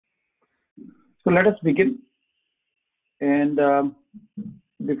So let us begin. And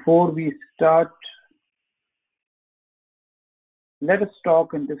before we start, let us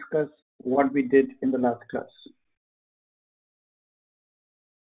talk and discuss what we did in the last class.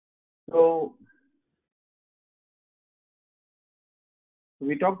 So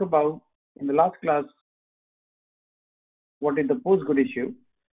we talked about in the last class what is the post-good issue,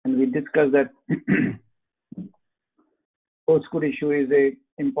 and we discussed that post-good issue is an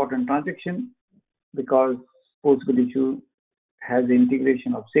important transaction because post-good issue has the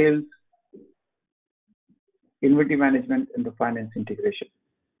integration of sales, inventory management, and the finance integration.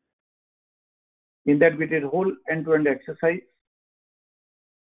 In that, we did a whole end-to-end exercise,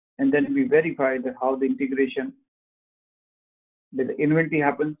 and then we verified how the integration with the inventory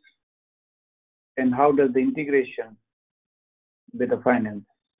happens and how does the integration with the finance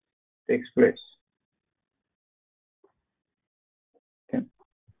takes place. Okay.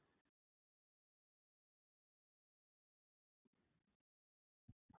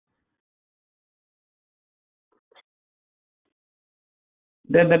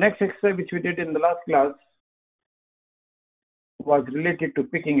 Then the next exercise which we did in the last class was related to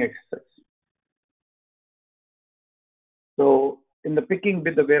picking exercise. So in the picking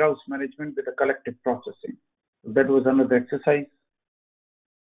with the warehouse management with the collective processing, that was another exercise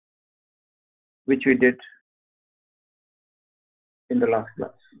which we did in the last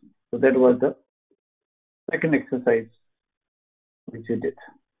class. So that was the second exercise which we did.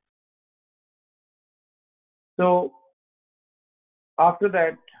 So after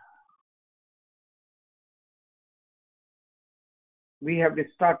that, we have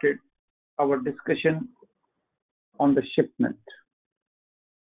started our discussion on the shipment.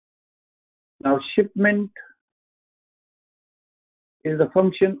 Now, shipment is the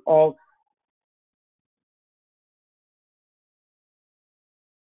function of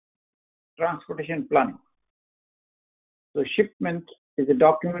transportation planning. So shipment is a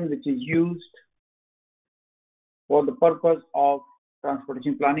document which is used for the purpose of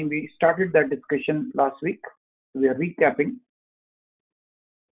transportation planning. We started that discussion last week. We are recapping.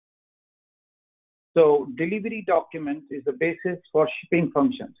 So delivery document is the basis for shipping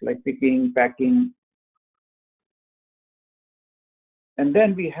functions like picking, packing. And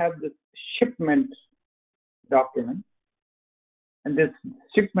then we have the shipment document. And this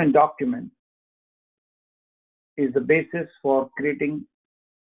shipment document is the basis for creating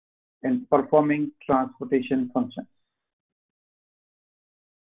and performing transportation functions.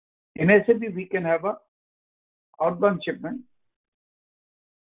 In SAP, we can have a outbound shipment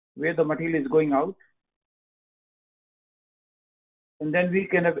where the material is going out. And then we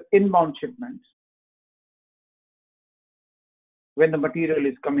can have inbound shipments when the material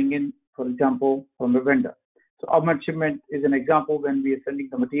is coming in, for example, from a vendor. So outbound shipment is an example when we are sending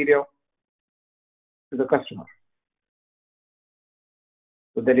the material to the customer.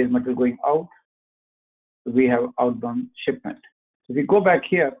 So that is material going out. We have outbound shipment. So if we go back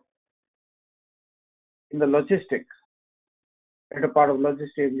here in the logistics, at a part of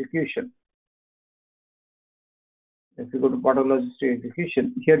logistic execution. If we go to part of logistic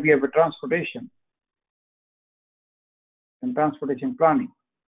execution, here we have a transportation and transportation planning.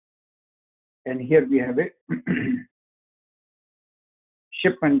 And here we have a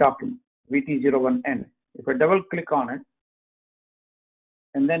shipment document, VT01N. If I double click on it,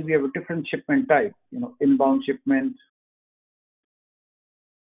 and then we have a different shipment type, inbound shipment.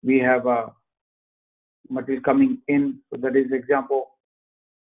 We have a material coming in, so that is example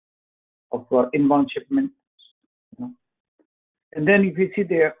of inbound shipment. And then if you see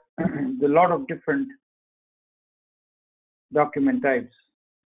there, a lot of different document types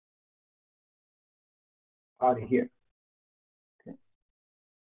are here. Okay.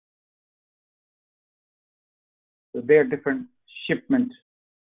 So they are different shipment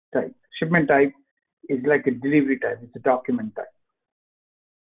types. Shipment type is like a delivery type. It's a document type.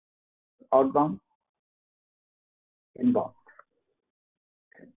 Outbound, inbound.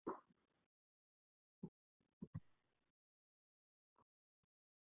 Okay.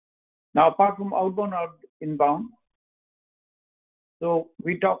 Now, apart from outbound or inbound, so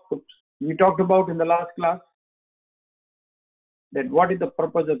we talked about in the last class that what is the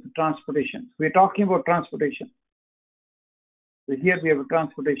purpose of the transportation. We're talking about transportation. So here we have a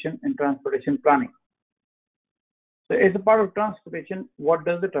transportation and transportation planning. So as a part of transportation, what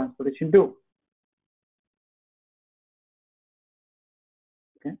does the transportation do?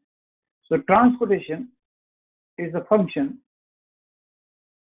 Okay. So transportation is a function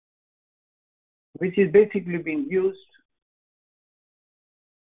which is basically being used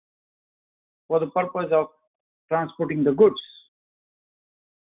for the purpose of transporting the goods.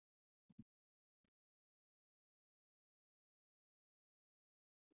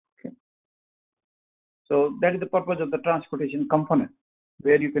 So that is the purpose of the transportation component,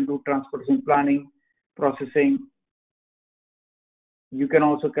 where you can do transportation planning, processing. You can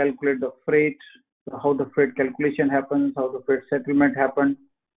also calculate the freight, how the freight calculation happens, how the freight settlement happens,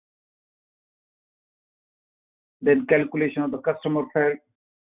 then calculation of the customer fare,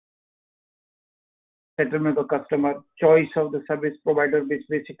 settlement of customer, choice of the service provider, which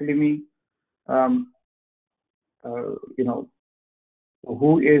basically means,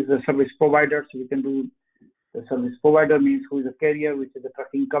 who is the service provider. So we can do the service provider means who is a carrier, which is a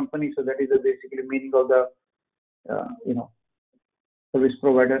trucking company. So that is the basically meaning of the, service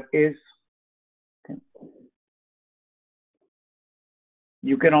provider is. Okay.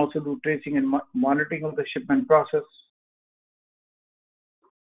 You can also do tracing and monitoring of the shipment process.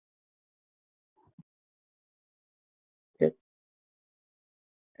 Okay.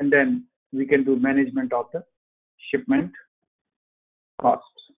 And then we can do management of the shipment costs.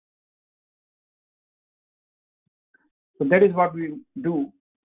 So that is what we do,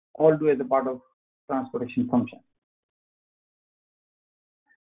 all do as a part of transportation function.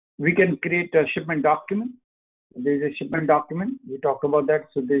 We can create a shipment document. There is a shipment document. We talked about that.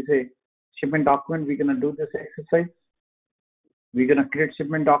 So there is a shipment document. We're going to do this exercise. We're going to create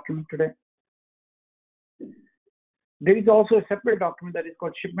shipment document today. There is also a separate document that is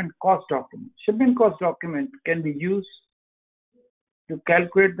called shipment cost document. Shipment cost document can be used to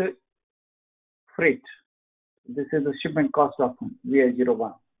calculate the freight. This is the shipment cost document,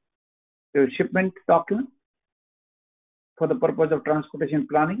 VI01. The shipment document for the purpose of transportation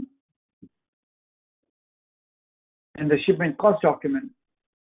planning, and the shipment cost document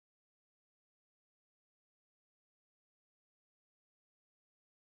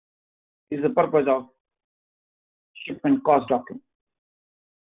is the purpose of shipment cost document.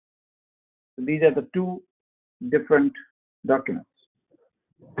 So these are the two different documents.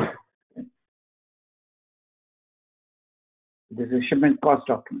 This is shipment cost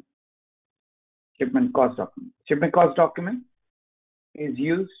document. Shipment cost document. Shipment cost document is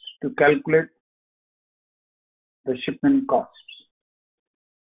used to calculate the shipment costs.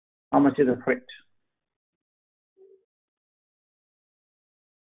 How much is the freight?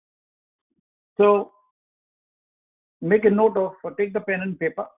 So make a note of, take the pen and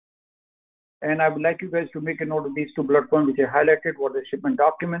paper, and I would like you guys to make a note of these two bullet points which I highlighted. What the shipment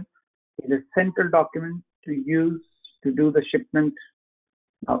document is a central document to use to do the shipment.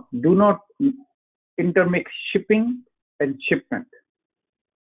 Now, do not intermix shipping and shipment.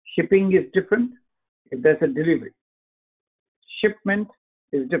 Shipping is different if there's a delivery. Shipment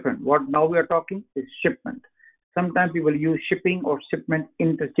is different. What now we are talking is shipment. Sometimes people use shipping or shipment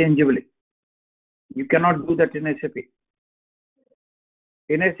interchangeably. You cannot do that in SAP.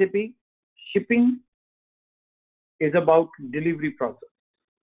 In SAP, shipping is about delivery process.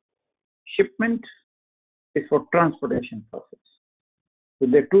 Shipment is for transportation process. So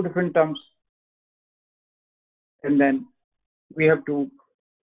there are two different terms, and then we have to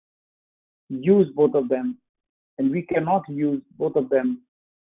use both of them, and we cannot use both of them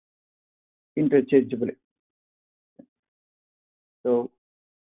interchangeably. So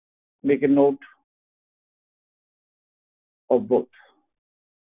make a note of both.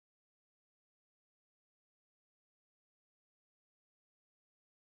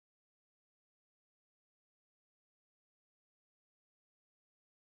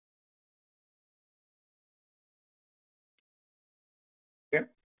 Okay.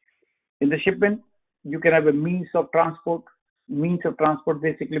 In the shipment, you can have a means of transport. Means of transport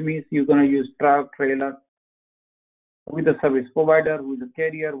basically means you're going to use truck, trailer, with the service provider, who is the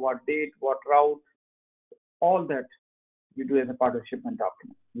carrier, what date, what route, all that you do as a part of shipment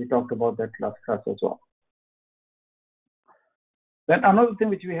document. We talked about that last class as well. Then another thing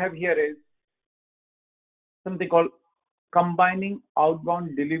which we have here is something called combining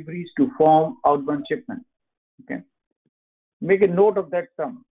outbound deliveries to form outbound shipment. Okay. Make a note of that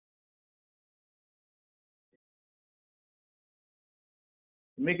term.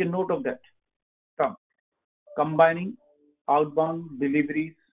 Make a note of that term. Combining outbound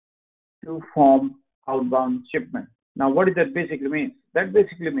deliveries to form outbound shipment. Now, what does that basically mean? That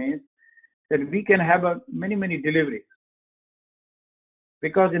basically means that we can have many deliveries,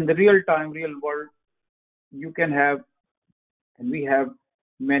 because in the real world, you can have, and we have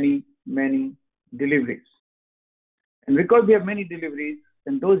many deliveries. And because we have many deliveries,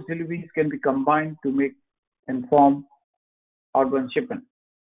 and those deliveries can be combined to make and form outbound shipment.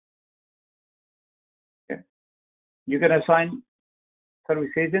 Okay. You can assign service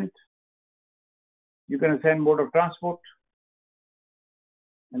agent, you can assign mode of transport,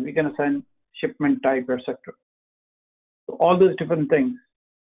 and we can assign shipment type or sector. So all those different things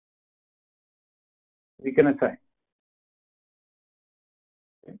we can assign.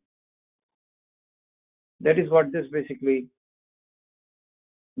 Okay. That is what this basically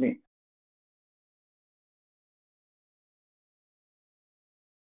means.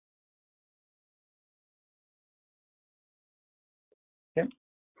 Okay.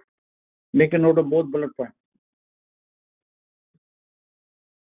 Make a note of both bullet points.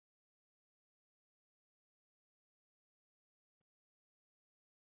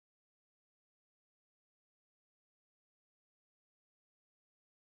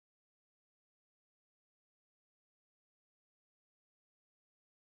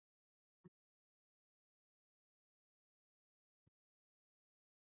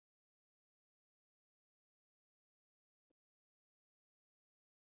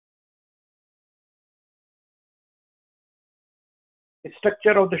 The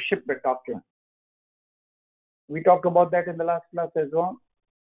structure of the shipment document. We talked about that in the last class as well.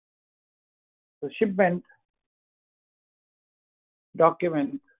 The shipment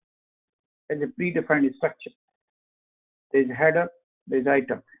document has a predefined structure. There is header, there is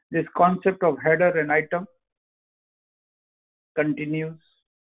item. This concept of header and item continues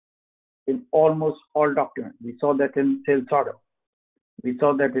in almost all documents. We saw that in sales order. We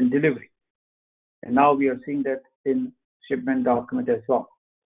saw that in delivery. And now we are seeing that in shipment document as well.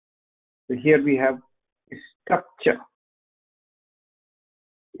 So here we have structure.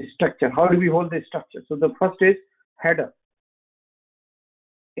 Structure. How do we hold this structure? So the first is header.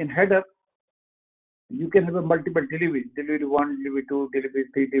 In header, you can have a multiple deliveries. Delivery 1, delivery 2, delivery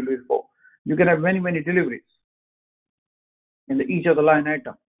 3, delivery 4. You can have many deliveries in each of the line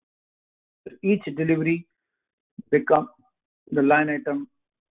item. So each delivery becomes the line item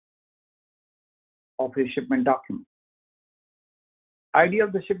of a shipment document. Idea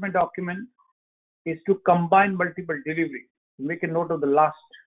of the shipment document is to combine multiple deliveries. Make a note of the last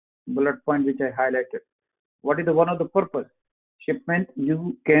bullet point which I highlighted. What is one of the purpose? Shipment,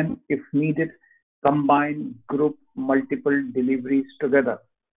 you can, if needed, combine, group multiple deliveries together.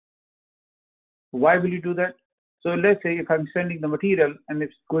 Why will you do that? So let's say if I'm sending the material and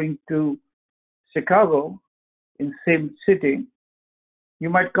it's going to Chicago in same city, you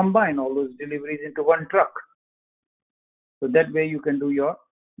might combine all those deliveries into one truck. So that way you can do your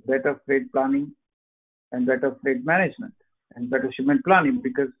better freight planning and better freight management and better shipment planning,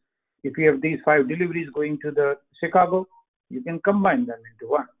 because if you have these 5 deliveries going to the Chicago, you can combine them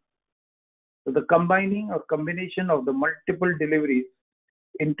into one. So the combining or combination of the multiple deliveries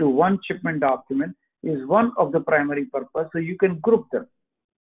into one shipment document is one of the primary purpose. So you can group them.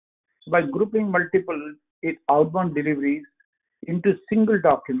 So by grouping multiple outbound deliveries into single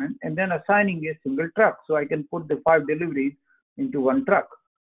document and then assigning a single truck. So I can put the 5 deliveries into one truck.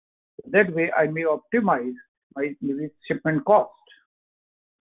 That way I may optimize my shipment cost.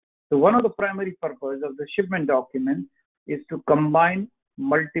 So one of the primary purposes of the shipment document is to combine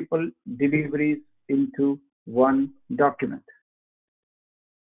multiple deliveries into one document.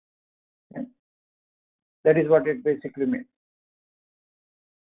 Okay. That is what it basically means.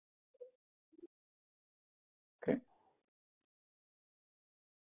 Okay.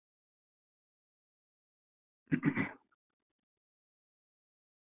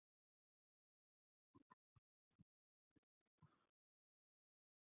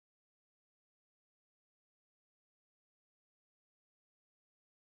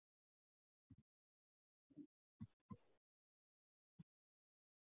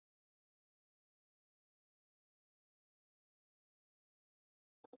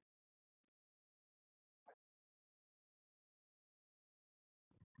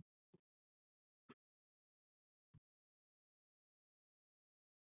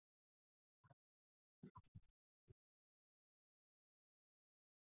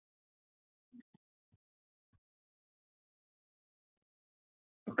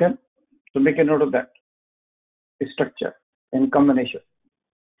 Okay. So make a note of that. Structure and combination.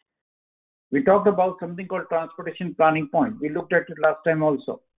 We talked about something called transportation planning point. We looked at it last time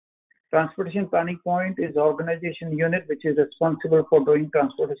also. Transportation planning point is organization unit which is responsible for doing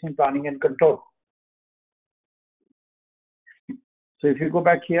transportation planning and control. So if you go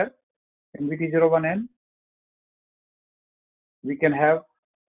back here in VT01N, we can have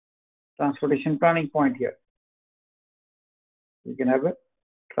transportation planning point here. We can have a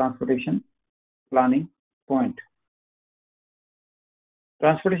transportation planning point.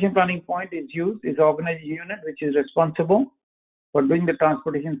 Transportation planning point is organized unit which is responsible for doing the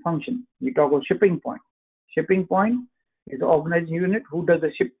transportation function. We talk about shipping point. Shipping point is organized unit who does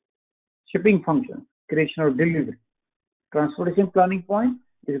the shipping function, creation or delivery. Transportation planning point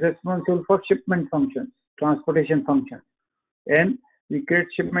is responsible for shipment functions, transportation functions. And we create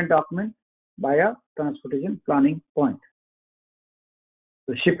shipment document by a transportation planning point.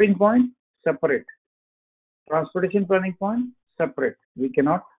 The shipping point, separate. Transportation planning point, separate. We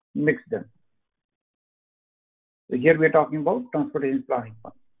cannot mix them. So here we are talking about transportation planning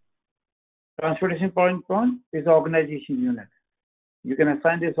point. Transportation planning point is organization unit. You can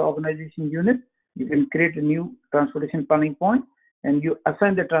assign this organization unit. You can create a new transportation planning point and you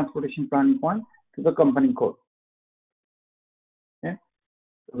assign the transportation planning point to the company code. Okay.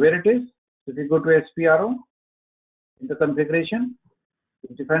 Where it is, if you go to SPRO, in the configuration,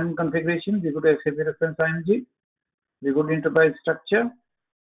 different configuration, we go to SAP reference ING, we go to enterprise structure,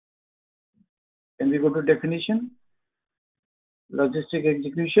 and we go to definition, logistic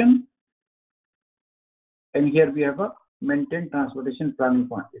execution, and here we have a maintain transportation planning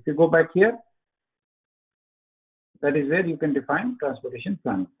point. If you go back here, that is where you can define transportation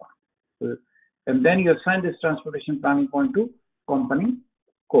planning point. So, and then you assign this transportation planning point to company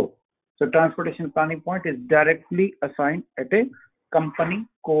code. So transportation planning point is directly assigned at a company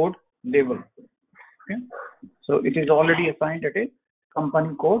code level. Okay. So it is already assigned at a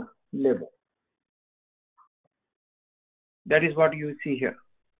company code level. That is what you see here.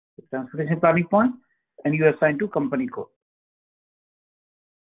 The transportation planning point, and you assign to company code.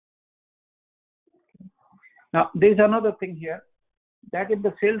 Now, there is another thing here, that in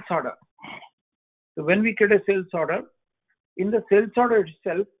the sales order. So when we create a sales order, in the sales order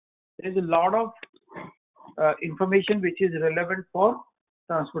itself, there is a lot of information which is relevant for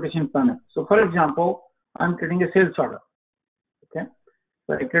transportation planning. So for example, I'm creating a sales order. Okay.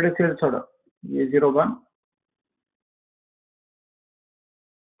 So I create a sales order, A01.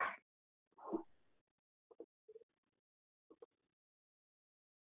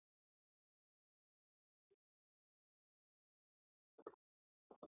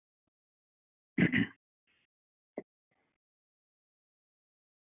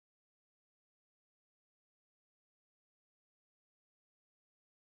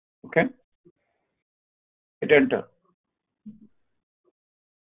 Okay. Hit enter.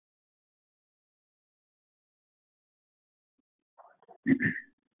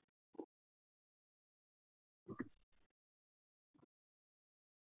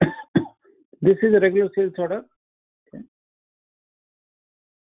 This is a regular sales order. Okay.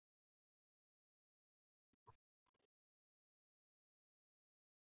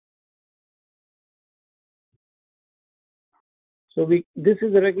 So this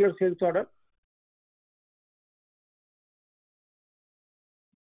is a regular sales order.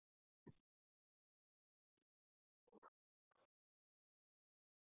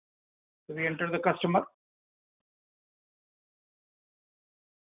 So we enter the customer.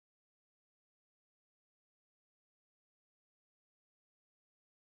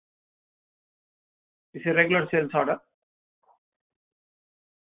 It's a regular sales order.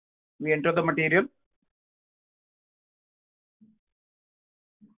 We enter the material.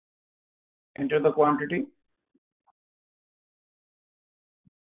 Enter the quantity.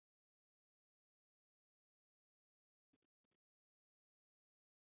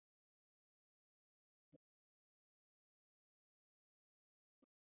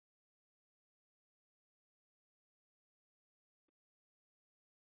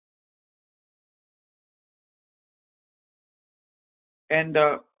 And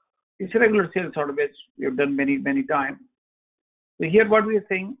it's a regular sales order which we have done many times. So here what we are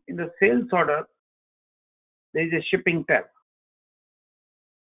saying, in the sales order, there is a shipping tab.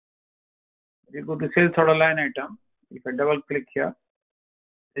 If you go to sales order line item, if I double click here,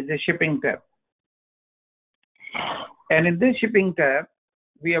 there is a shipping tab. And in this shipping tab,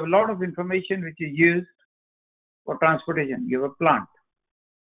 we have a lot of information which is used for transportation. You have a plant,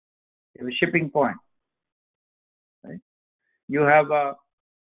 you have a shipping point, right? You have a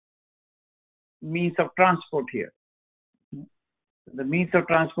means of transport here. The means of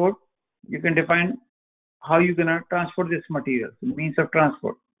transport, you can define how you're going to transport this material, the means of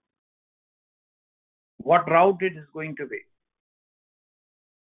transport, what route it is going to be.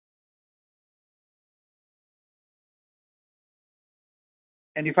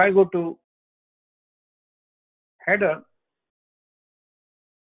 And if I go to header,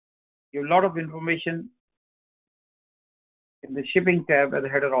 you have a lot of information in the shipping tab at the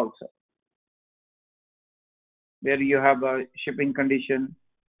header also, where you have a shipping condition,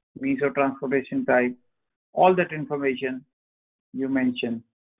 means of transportation type, all that information you mentioned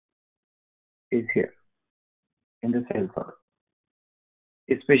is here in the sales order.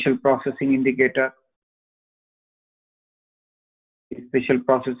 A special processing indicator,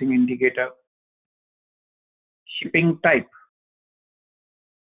 shipping type.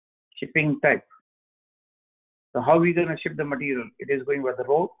 So how are we going to ship the material? It is going by the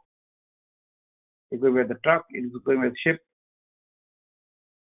road, It's going with the truck, it's going with ship,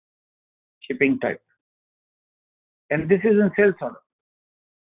 shipping type. And this is in sales order.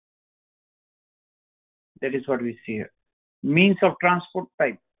 That is what we see here. Means of transport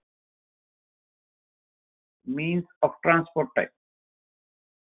type. Means of transport type.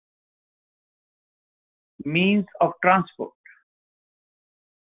 Means of transport.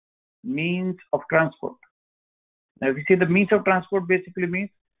 Means of transport. Now, if you see the means of transport basically means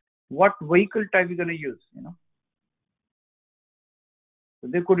what vehicle type you're going to use, So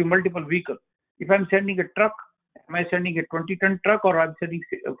there could be multiple vehicles. If I'm sending a truck, am I sending a 20-ton truck or I'm sending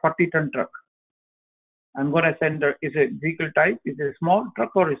a 40-ton truck? I'm going to send is a vehicle type, is it a small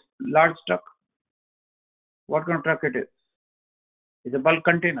truck or is a large truck? What kind of truck it is? It's a bulk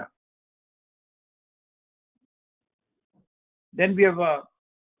container. Then we have a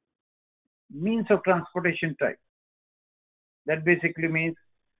means of transportation type. That basically means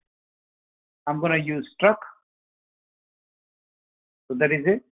I'm going to use truck. So that is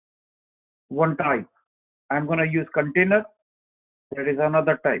a one type. I'm going to use container. That is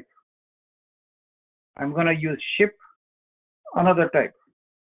another type. I'm going to use ship, another type.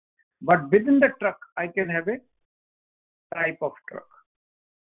 But within the truck, I can have a type of truck.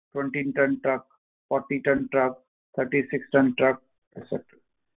 20-ton truck, 40-ton truck, 36-ton truck, etc.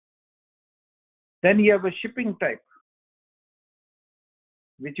 Then you have a shipping type,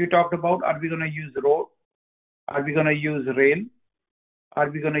 which we talked about. Are we going to use road? Are we going to use rail? Are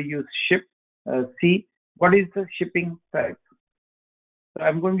we going to use ship? Sea? What is the shipping type? So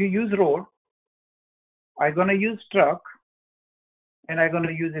I'm going to use road. I'm going to use truck, and I'm going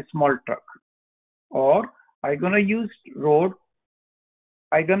to use a small truck. Or I'm going to use road.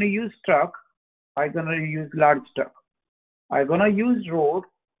 I'm going to use truck. I'm going to use large truck. I'm going to use road.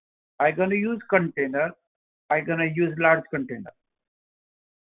 I'm going to use container. I'm going to use large container.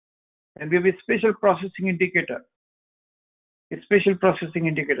 And we have a special processing indicator. A special processing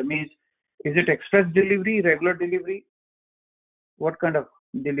indicator means, is it express delivery, regular delivery? What kind of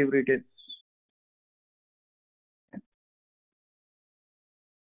delivery it is?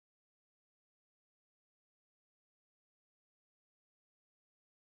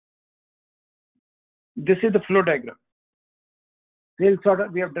 This is the flow diagram. Sales order,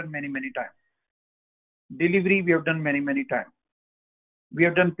 we have done many times. Delivery, we have done many times. We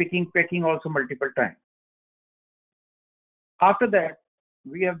have done picking, packing also multiple times. After that,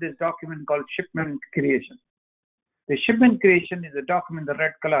 we have this document called shipment creation. The shipment creation is a document in the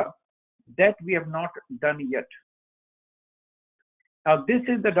red color that we have not done yet. Now, this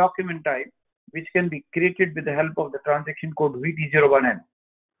is the document type which can be created with the help of the transaction code VT01N.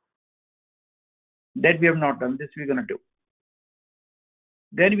 That we have not done. This we're going to do.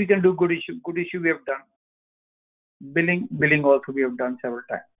 Then we can do good issue. Good issue we have done. Billing also we have done several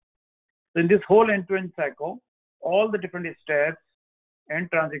times. So in this whole end-to-end cycle, all the different steps and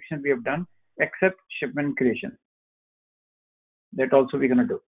transactions we have done except shipment creation. That also we're going to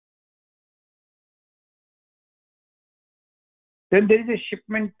do. Then there is a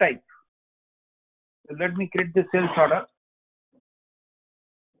shipment type. So let me create the sales order.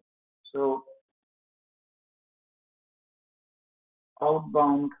 So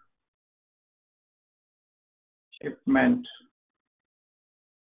outbound shipment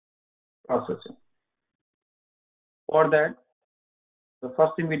processing. For that, the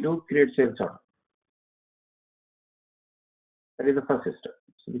first thing we do, create sales order. That is the first step.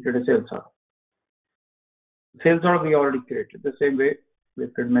 So we create a sales order. Sales order we already created. The same way we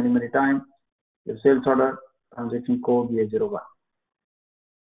created many times. The sales order transaction code VA01.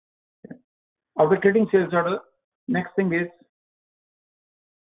 Okay. After creating sales order, next thing is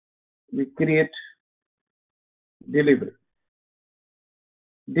we create delivery.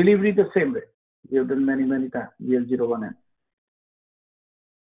 Delivery the same way. We have done many times. VL01N.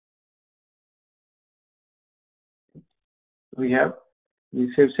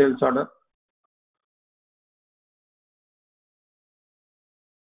 We save sales order.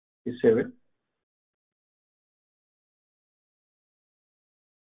 We save it.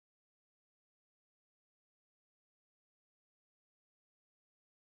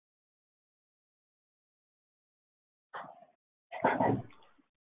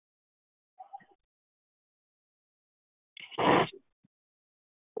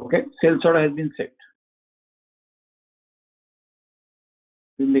 Okay, sales order has been set.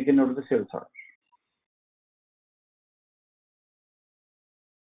 We make a note of the sales order.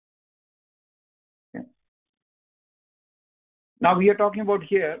 Okay. Now we are talking about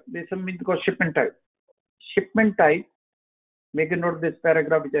here, there's something called shipment type. Shipment type, make a note of this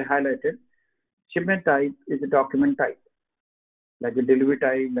paragraph which I highlighted. Shipment type is a document type. like a delivery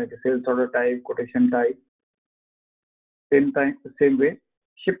type, like a sales order type, quotation type. Same way,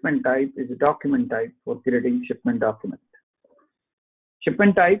 shipment type is a document type for creating shipment document.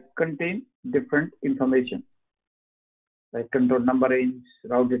 Shipment type contain different information like control number range,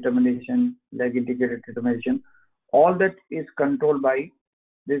 route determination, leg integrated determination. All that is controlled by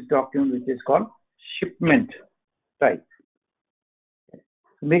this document, which is called shipment type.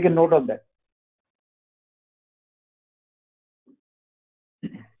 Make a note of that.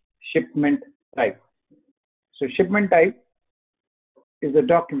 Shipment type. So shipment type is a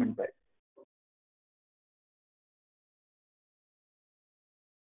document type.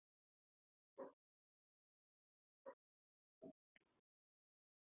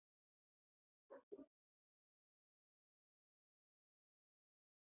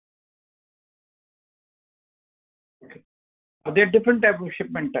 Okay. There are different types of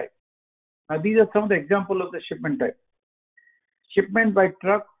shipment type. Now these are some of the examples of the shipment type. Shipment by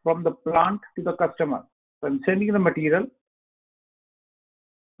truck from the plant to the customer. So I'm sending the material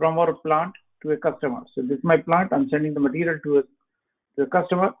from our plant to a customer. So this is my plant. I'm sending the material to the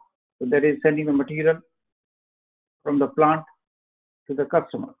customer. So that is sending the material from the plant to the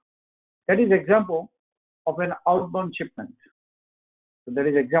customer. That is example of an outbound shipment. So that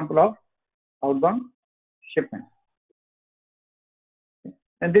is example of outbound shipment.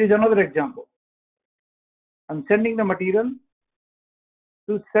 And there is another example. I'm sending the material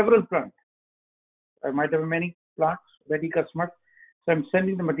to several plants. I might have many plants, many customers. So I'm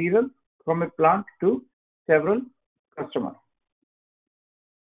sending the material from a plant to several customers.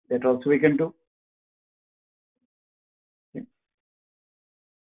 That also we can do. Okay.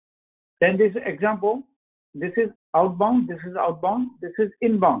 Then this example, this is outbound, this is outbound, this is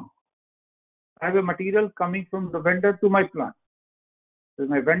inbound. I have a material coming from the vendor to my plant. This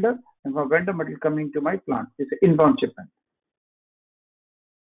is my vendor, and from vendor material coming to my plant. This is inbound shipment.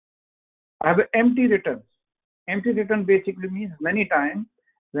 I have empty returns. Empty return basically means many times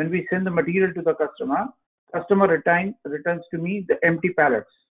when we send the material to the customer returns to me the empty pallets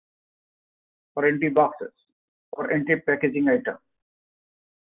or empty boxes or empty packaging item.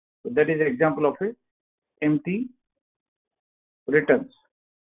 So that is an example of a empty returns.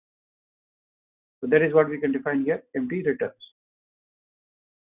 So that is what we can define here, empty returns.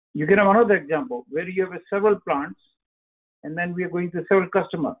 You can have another example where you have several plants and then we are going to several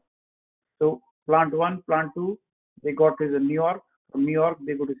customers. So plant 1, plant 2, they go to New York. From New York,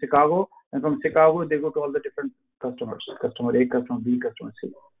 they go to Chicago. And from Chicago, they go to all the different customers. Customer A, customer B, customer C.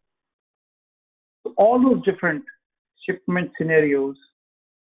 So all those different shipment scenarios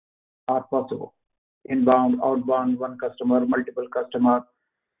are possible. Inbound, outbound, one customer, multiple customer,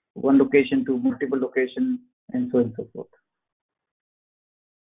 one location to multiple location, and so on and so forth.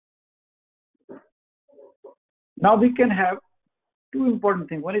 Now we can have two important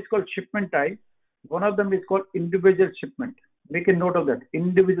things. One is called shipment type. One of them is called individual shipment. Make a note of that,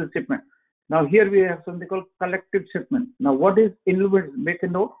 individual shipment. Now here we have something called collective shipment. Now what is individual? Make a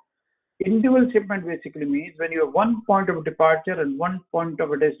note. Individual shipment basically means when you have one point of departure and one point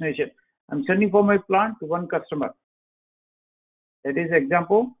of a destination. I'm sending from my plant to one customer. That is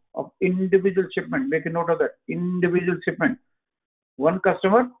example of individual shipment. Make a note of that. Individual shipment. One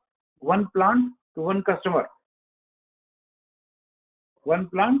customer, one plant to one customer. One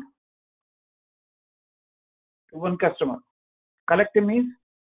plant to one customer. Collective means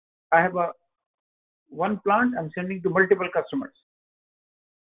I have one plant I'm sending to multiple customers.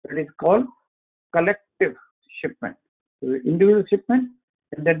 That is called collective shipment. So individual shipment,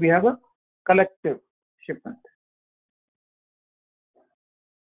 and then we have a collective shipment.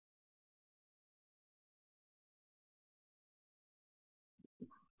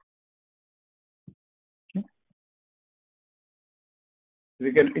 Okay.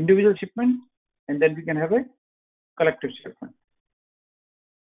 We can individual shipment, and then we can have a collective shipment.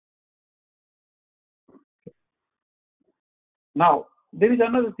 Now, there is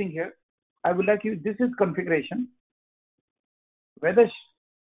another thing here. I would like you, this is configuration. Whether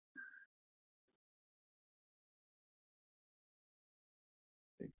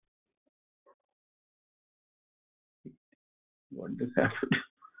what does happen?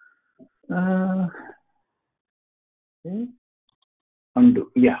 Okay.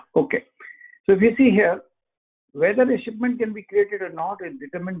 Undo. Yeah. Okay. So if you see here, whether a shipment can be created or not is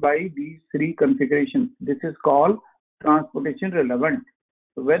determined by these three configurations. This is called transportation relevant.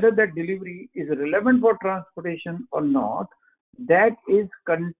 So whether that delivery is relevant for transportation or not, that is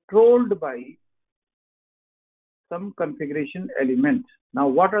controlled by some configuration elements. Now,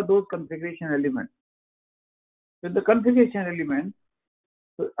 what are those configuration elements? So the configuration elements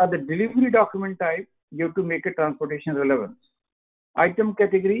are the delivery document type. You have to make a transportation relevance. Item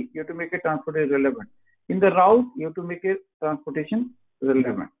category, you have to make a transportation relevant. In the route, you have to make a transportation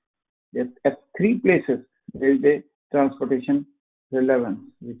relevant. Yes, at 3 places, there is a transportation relevance,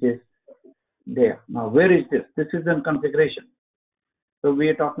 which is there. Now, where is this? This is in configuration. So we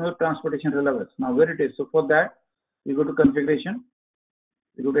are talking about transportation relevance. Now, where it is? So for that, you go to configuration,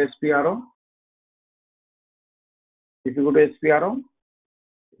 you go to SPRO. If you go to SPRO,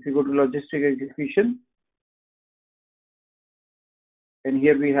 if you go to logistic execution, and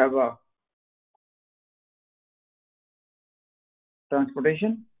here we have a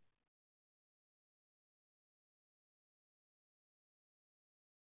transportation.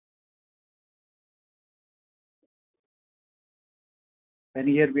 And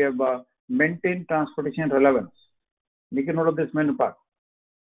here we have maintain transportation relevance. Make a note of this menu part.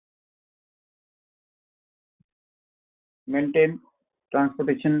 Maintain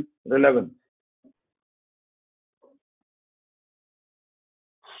transportation relevance.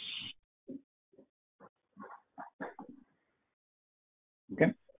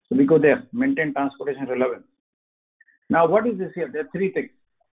 Okay, so we go there, maintain transportation relevance. Now, what is this here? There are 3 things: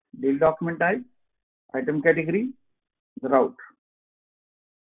 deal document type, item category, the route.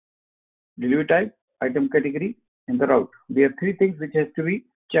 Delivery type, item category, and the route. There are 3 things which has to be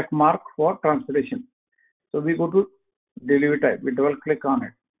check mark for transportation. So we go to delivery type, we double click on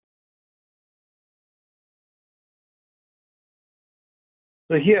it.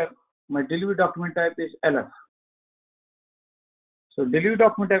 So here, my delivery document type is LF. So delivery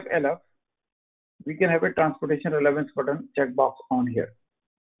document type LF, we can have a transportation relevance button checkbox on here.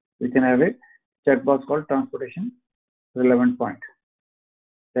 We can have a checkbox called transportation relevant point.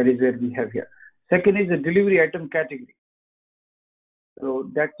 That is where we have here. Second is the delivery item category. So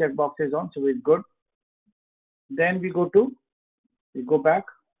that checkbox is on, so it's good. Then we go back,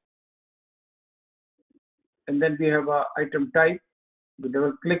 and then we have a item type. We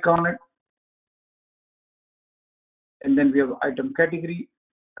double click on it, and then we have item category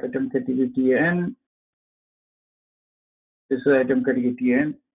TN. This is item category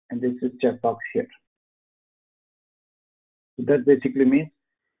TN, and this is checkbox here. So that basically means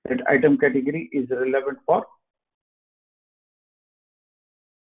that item category is relevant for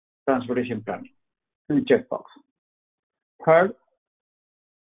transportation planning in checkbox. Third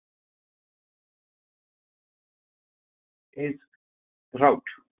is route.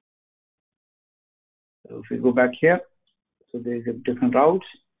 So if we go back here, so there is a different routes.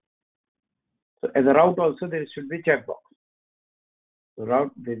 So as a route also there should be checkbox. So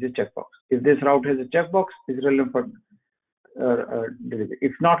route, there is a checkbox. If this route has a checkbox, it's relevant for delivery.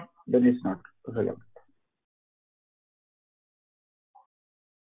 If not, then it's not relevant.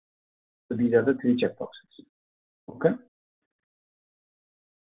 So these are the 3 checkboxes. Okay.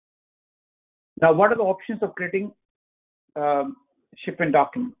 Now, what are the options of creating shipment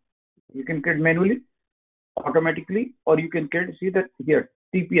document? You can create manually, automatically, or you can create, see that here,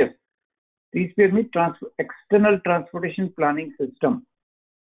 TPS. TPS means external transportation planning system.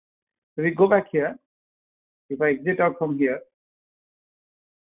 So we go back here. If I exit out from here,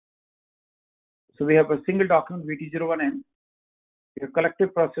 so we have a single document VT01N. We have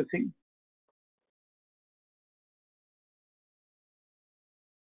collective processing.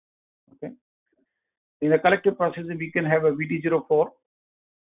 Okay. In the collective processing, we can have a VT04,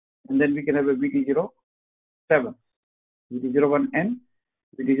 and then we can have a VT07, VT01N,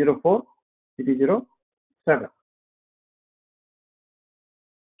 VT04, VT07.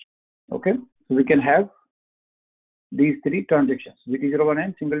 Okay, so we can have these 3 transactions: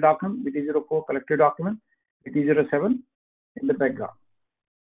 VT01N, single document; VT04, collective document; VT07 in the background.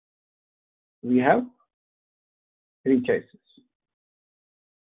 We have 3 choices.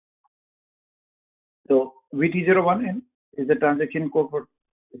 So VT01N is the transaction code for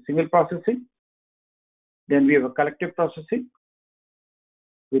single processing. Then we have a collective processing,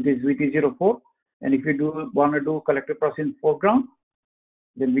 which is VT04. And if you want to do collective processing foreground,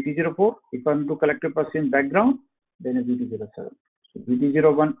 then VT04. If I want to do collective processing background, then it's VT07. So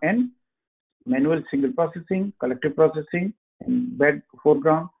VT01N, manual single processing, collective processing in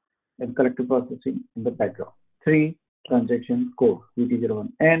foreground, and collective processing in the background. 3 transaction code: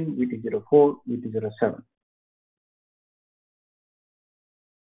 VT01N, VT04, VT07.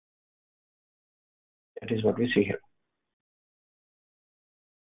 That is what we see here.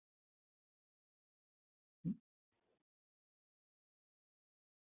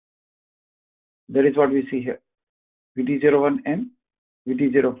 That is what we see here: VT01N,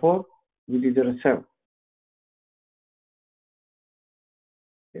 VT04, VT07.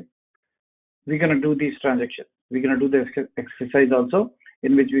 Okay. We're going to do these transactions. We're going to do the exercise also,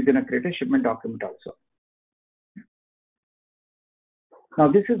 in which we're going to create a shipment document also.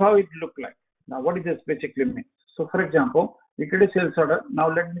 Now this is how it look like. Now what is this basically mean? So for example, we create a sales order.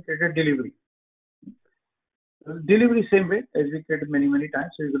 Now let me create a delivery. Delivery same way as we created many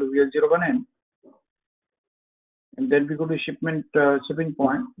times. So we go to VL01N, and then we go to shipment shipping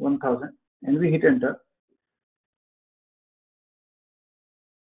point 1000, and we hit enter.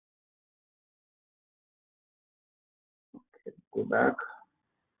 Okay, go back.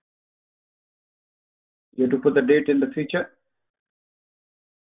 You have to put the date in the future.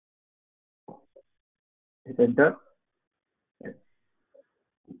 Hit enter.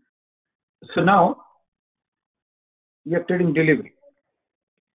 So now we are creating delivery.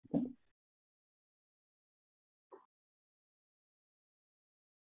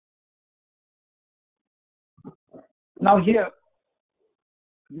 Now here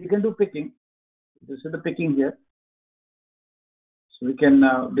we can do picking. This is the picking here. So we can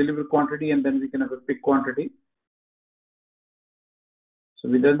deliver quantity, and then we can have a pick quantity. So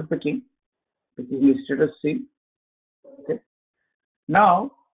we done the picking. Picking is status C. Okay.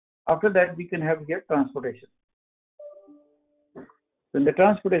 Now after that we can have here transportation. So in the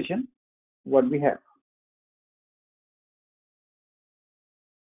transportation, what we have.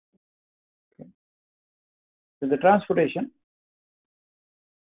 Okay. So the transportation.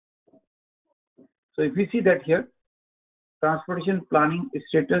 So if we see that here, transportation planning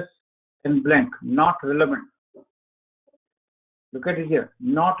status and blank, not relevant. Look at it here,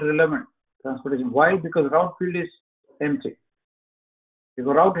 not relevant transportation. Why? Because route field is empty.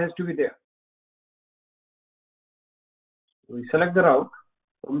 Because route has to be there. So we select the route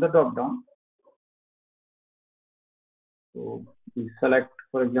from the drop down. So we select,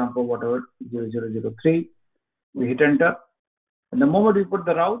 for example, whatever 0003. We hit enter. And the moment we put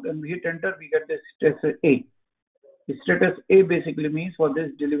the route and we hit enter, we get the status A. The status A basically means for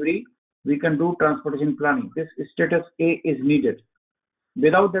this delivery, we can do transportation planning. This status A is needed.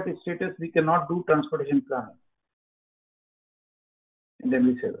 Without that status, we cannot do transportation planning. And then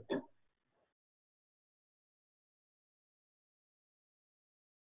we save it.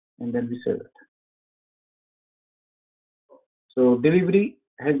 And then we save it. So delivery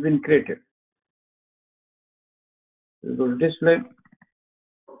has been created. We go to display.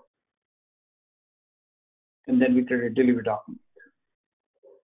 And then we create a delivery document.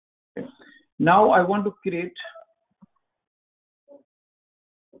 Okay. Now I want to create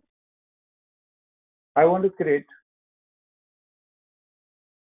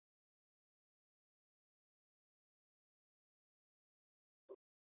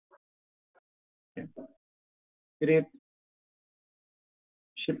create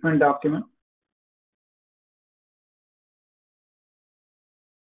shipment document.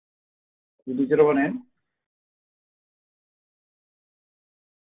 VD01N.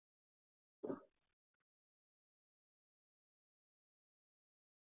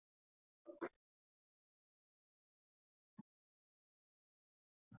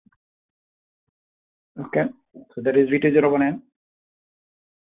 Okay, so that is VT01N.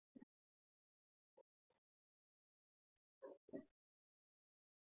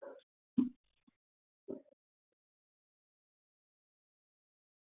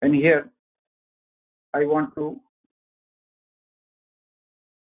 And here I want to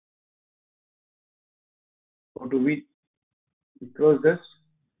go to we close this,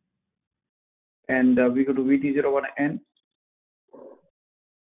 and we go to VT01N.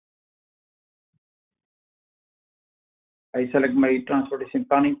 I select my transportation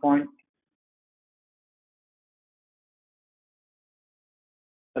planning point,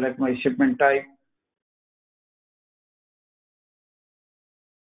 select my shipment type,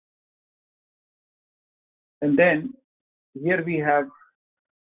 and then here we have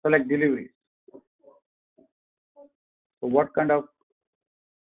select deliveries. So what kind of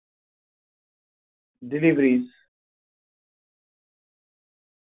deliveries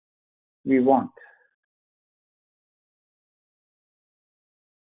we want.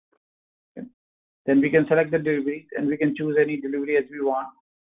 Okay. Then we can select the deliveries, and we can choose any delivery as we want.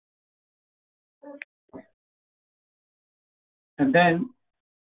 And then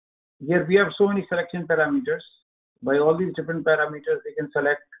here we have so many selection parameters. By all these different parameters, we can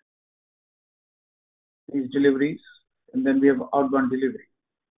select these deliveries, and then we have outbound delivery.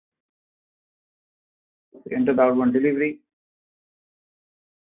 We enter the outbound delivery.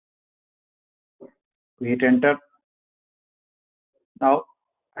 We hit enter. Now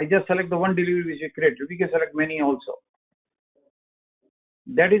I just select the one delivery which we created. We can select many also.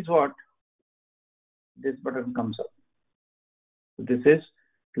 That is what this button comes up. So this is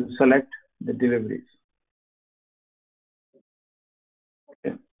to select the deliveries.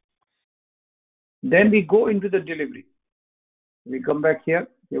 Okay. Then we go into the delivery. We come back here,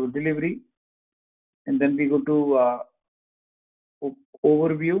 we have delivery, and then we go to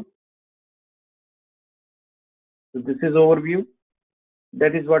overview. So this is overview.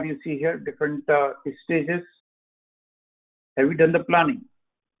 That is what you see here, different stages. Have we done the planning?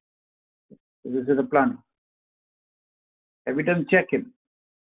 So this is the planning. Have we done check-in?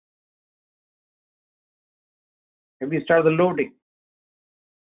 Have we started the loading?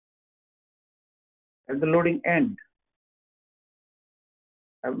 Have the loading end?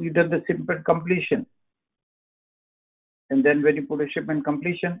 Have we done the shipment completion? And then when you put a shipment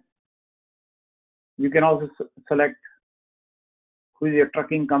completion, you can also select who is your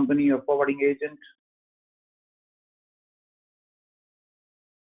trucking company or forwarding agent.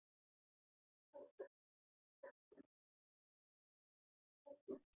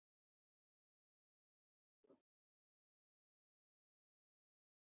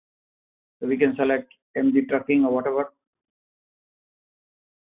 So we can select MG Trucking or whatever,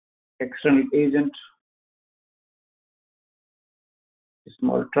 external agent,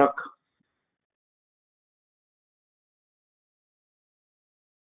 small truck.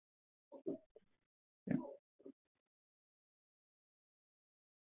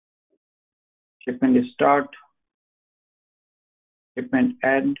 Shipment start, shipment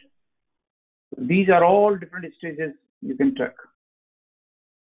end. These are all different stages you can track.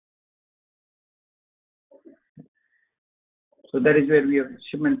 So that is where we have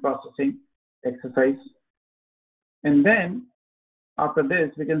shipment processing exercise. And then after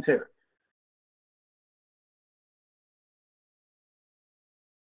this, we can save it.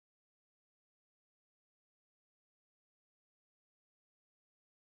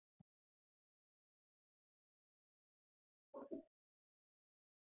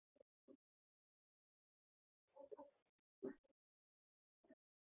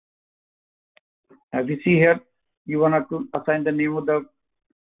 As you see here, you want to assign the name of the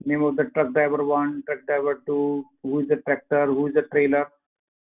truck driver 1, truck driver 2, who is the tractor, who is the trailer.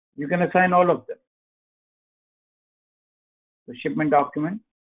 You can assign all of them. The shipment document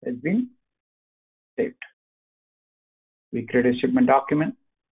has been saved. We create a shipment document.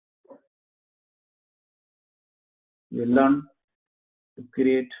 We learn to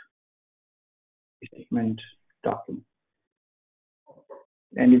create a shipment document.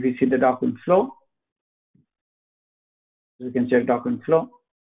 And if you see the document flow, you can check document flow.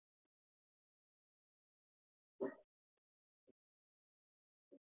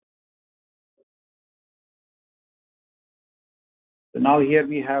 So now here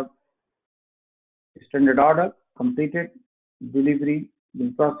we have standard order completed, delivery,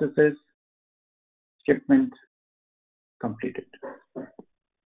 bill processes, shipment completed.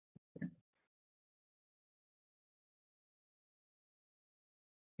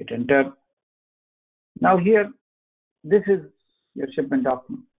 Hit enter. Now here, this is your shipment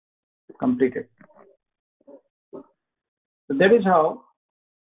document completed. So that is how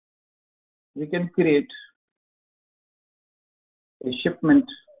we can create a shipment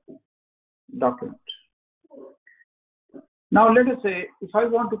document. Now let us say if I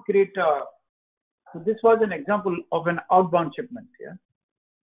want to create so this was an example of an outbound shipment here.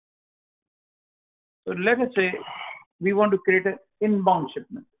 So let us say we want to create an inbound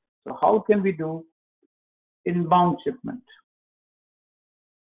shipment. So how can we do inbound shipment?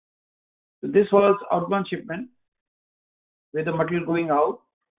 So this was outbound shipment with the material going out.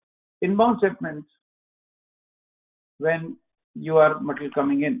 Inbound shipment when you are material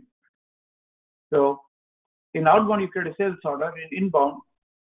coming in. So in outbound you create a sales order. In inbound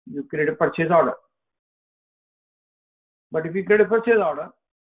you create a purchase order. But if you create a purchase order,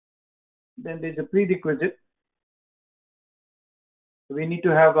 then there's a prerequisite. We need to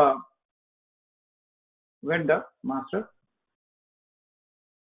have a vendor master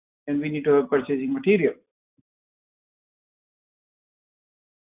and we need to have purchasing material.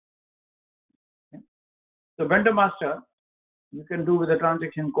 Okay. So vendor master you can do with the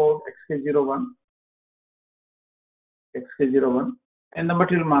transaction code XK01 and the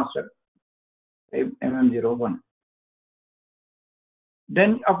material master MM01.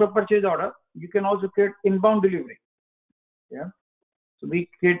 Then after purchase order, you can also create inbound delivery. Yeah. So we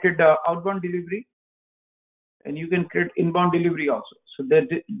created outbound delivery, and you can create inbound delivery also. So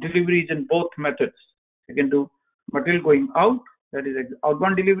the delivery is in both methods. You can do material going out, that is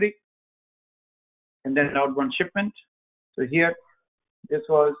outbound delivery, and then outbound shipment. So here, this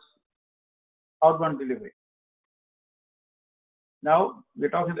was outbound delivery. Now we're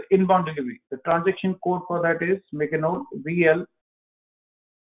talking the inbound delivery. The transaction code for that is, make a note,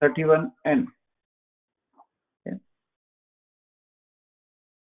 VL31N. Okay.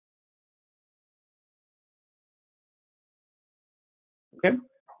 Okay,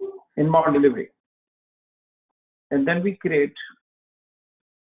 inbound delivery. And then we create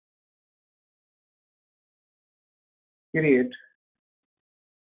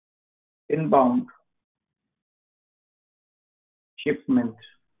inbound shipment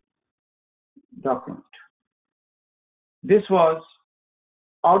document. This was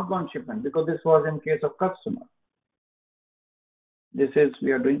outbound shipment because this was in case of customer. This is,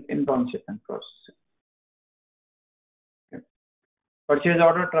 we are doing inbound shipment processing. Okay. Purchase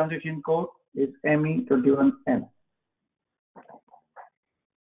order transaction code is ME21M.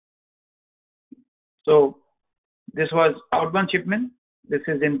 So this was outbound shipment. This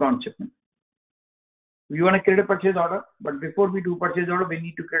is inbound shipment. We want to create a purchase order, but before we do purchase order, we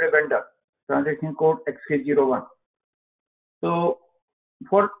need to create a vendor. Transaction code XK01. So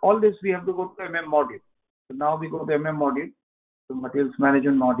for all this, we have to go to MM module. So now we go to MM module, the materials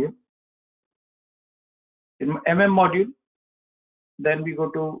management module. In MM module, then we go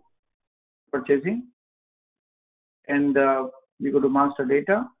to purchasing, and we go to master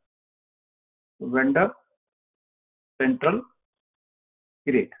data, vendor, central,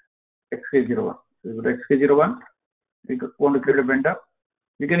 create, XK01. So we go to XK01, we want to create a vendor.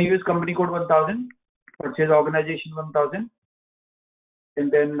 We can use company code 1000, purchase organization 1000,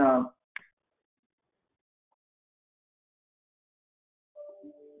 and then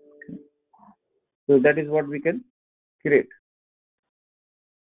so that is what we can create.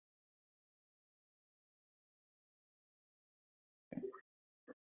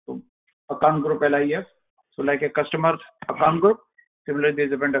 So account group LIF. So like a customer account group, similarly there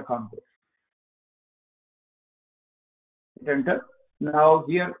is a vendor account group. Hit enter. Now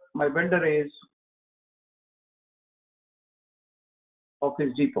here my vendor is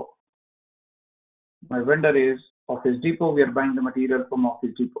Office Depot. My vendor is Office Depot. We are buying the material from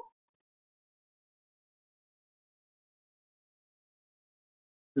Office Depot.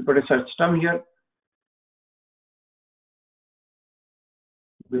 We put a search term here.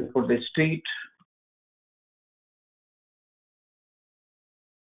 We put the street.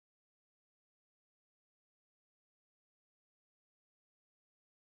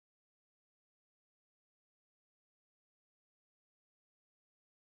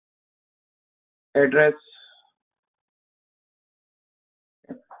 Address.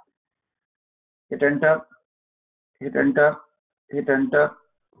 Hit enter. Hit enter. Hit enter.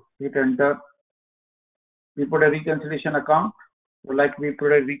 Hit enter. We put a reconciliation account. So like we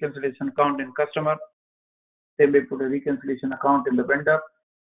put a reconciliation account in customer, then we put a reconciliation account in the vendor,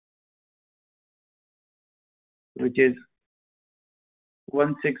 which is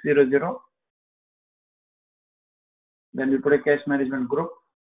 1600. Then we put a cash management group.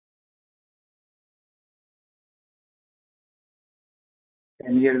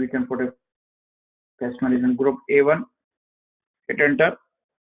 And here we can put a cash management group A1. Hit enter.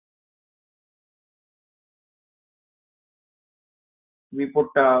 We've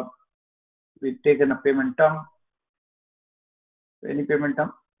taken a payment term, any payment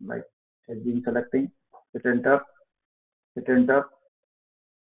term, like has been selecting. Hit enter. Hit enter.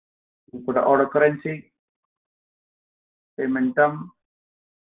 We put an order currency, payment term,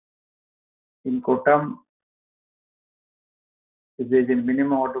 Inco term. If there is a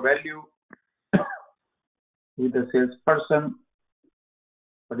minimum order value, with the salesperson,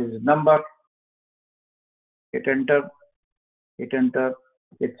 what is his number? Hit enter. Hit enter.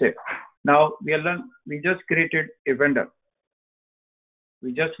 Hit save. Now we just created a vendor.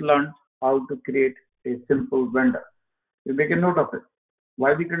 We just learned how to create a simple vendor. We make a note of it.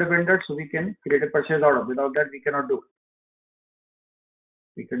 Why we create a vendor? So we can create a purchase order. Without that, we cannot do.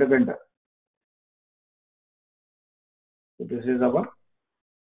 We create a vendor. So this is our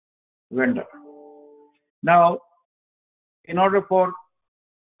vendor. Now, in order for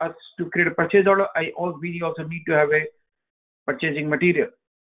us to create a purchase order, we also need to have a purchasing material.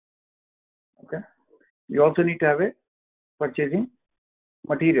 Okay. We also need to have a purchasing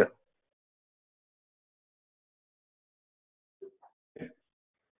material.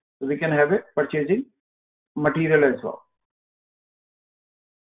 So we can have a purchasing material as well.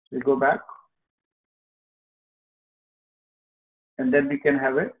 We go back, and then we can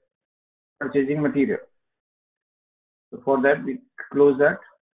have a purchasing material. So for that, we close that,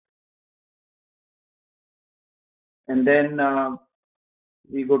 and then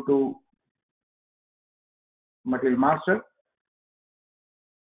we go to material master,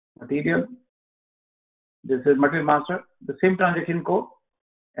 material. This is material master, the same transaction code,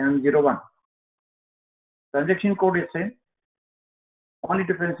 M01. Transaction code is same. Only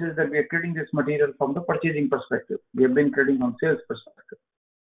difference is that we are creating this material from the purchasing perspective. We have been creating from sales perspective.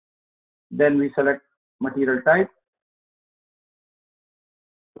 Then we select material type.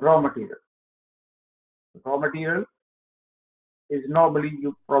 raw material. Raw material is normally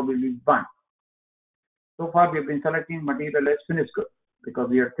you probably buy. So far we have been selecting material as finished good because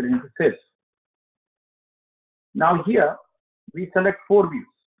we are creating the sales. Now here we select 4 views: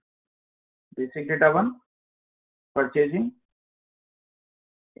 basic data 1, purchasing,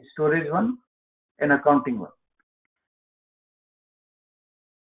 storage 1, and accounting 1.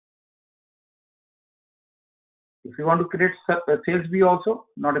 If you want to create a sales view also,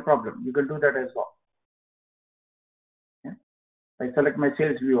 not a problem. You can do that as well. Yeah? I select my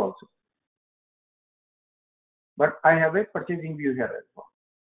sales view also. But I have a purchasing view here as well.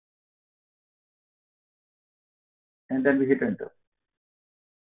 And then we hit enter.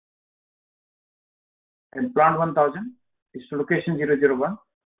 And plant 1000 is to location 001,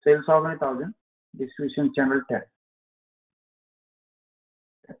 sales organ 1000, distribution channel 10.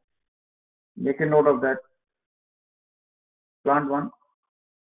 Okay. Make a note of that. Plant 1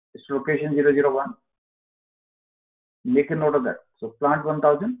 is to location 001. Make a note of that. So plant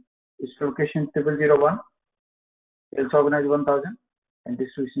 1000 is to location 0001, sales organized 1000, and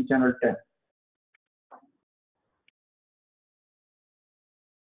distribution channel 10.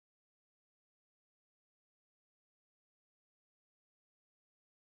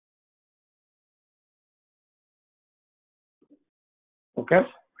 Okay.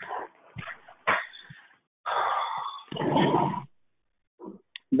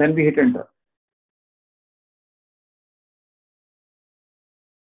 Then we hit enter.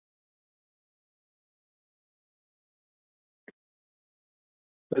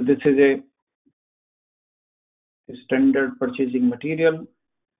 So this is a standard purchasing material.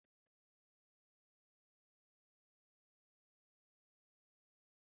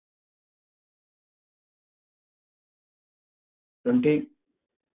 $20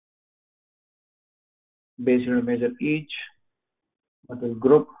 based on measure each material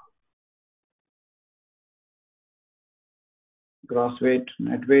group, gross weight,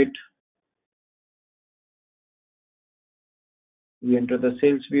 net weight. We enter the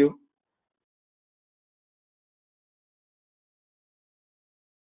sales view.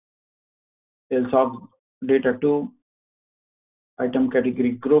 Sales of data 2, item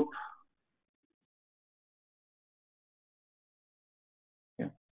category group. Yeah.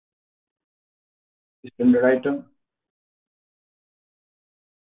 Standard item.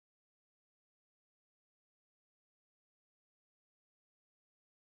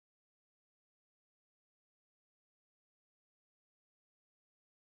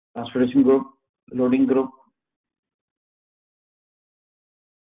 Transportation group, loading group.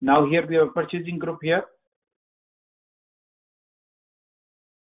 Now here we have a purchasing group here.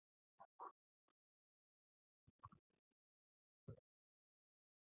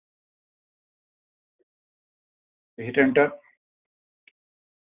 We hit enter.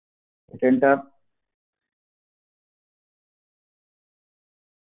 Hit enter.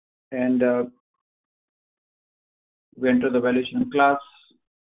 And we enter the valuation class.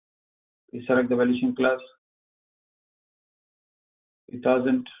 We select the valuation class.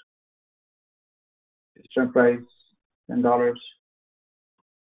 3000. Extra price $10.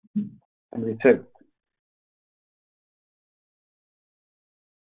 And we save.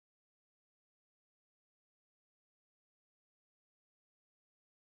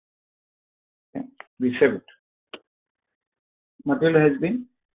 Okay. We save it. Material has been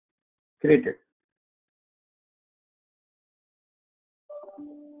created.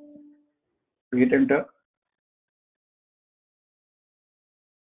 We hit enter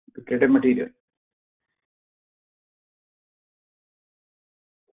to create a material.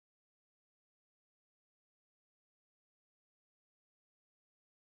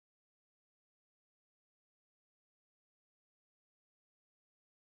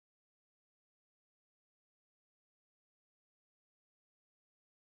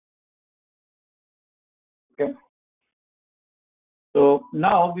 Okay. So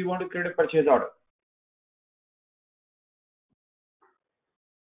now we want to create a purchase order.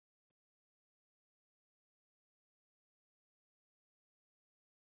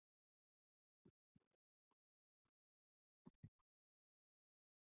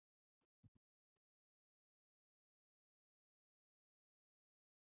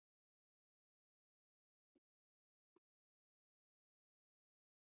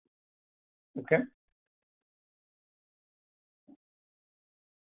 Okay.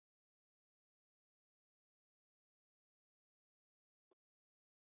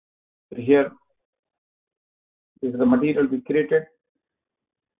 So here is the material we created.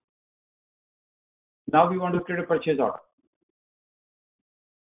 Now we want to create a purchase order.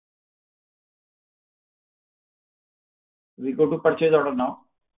 We go to purchase order now.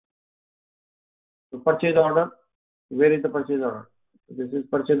 So purchase order, where is the purchase order? This is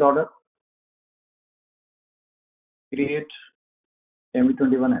purchase order. Create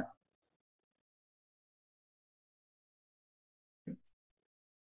ME21F.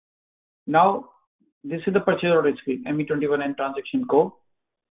 Now, this is the purchase order screen, ME21N transaction code.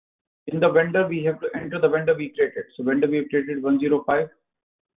 In the vendor, we have to enter the vendor we created. So vendor we have created 105.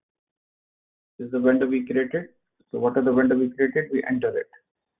 This is the vendor we created. So what are the vendor we created? We enter it.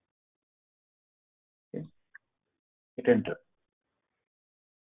 Okay. Hit enter.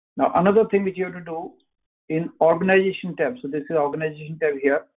 Now another thing which you have to do in organization tab. So this is organization tab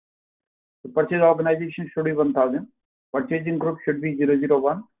here. The purchase organization should be 1000. Purchasing group should be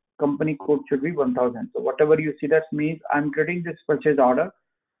 001. Company code should be 1000. So whatever you see, that means I'm creating this purchase order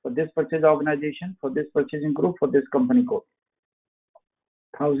for this purchase organization, for this purchasing group, for this company code.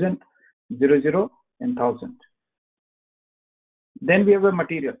 1000, 00, and 1000. Then we have a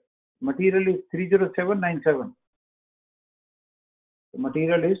material. Material is 30797. The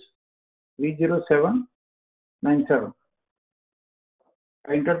material is 30797.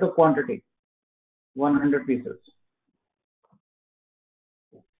 I enter the quantity, 100 pieces.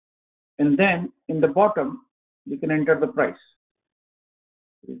 And then in the bottom, we can enter the price.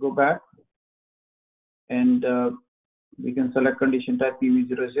 We go back and we can select condition type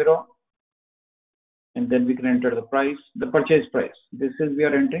PV00, and then we can enter the price, the purchase price. This is we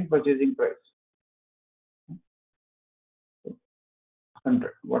are entering purchasing price.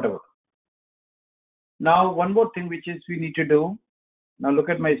 100, whatever. Now one more thing which is we need to do. Now look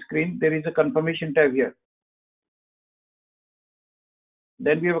at my screen. There is a confirmation tab here.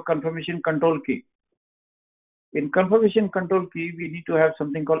 Then we have a confirmation control key. In confirmation control key, we need to have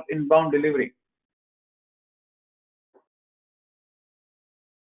something called inbound delivery.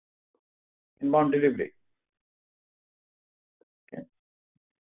 Inbound delivery. Okay.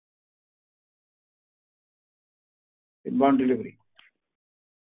 Inbound delivery.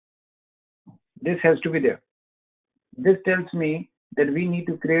 This has to be there. This tells me that we need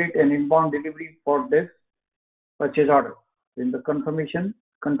to create an inbound delivery for this purchase order. In the confirmation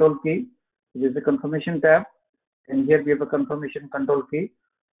control key, there is a confirmation tab, and here we have a confirmation control key,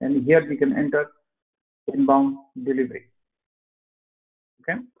 and here we can enter inbound delivery.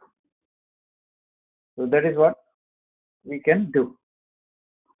 Okay. So that is what we can do.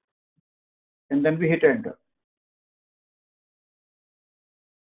 And then we hit enter.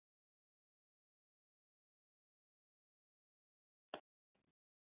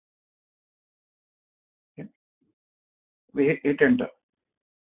 Okay. We hit enter.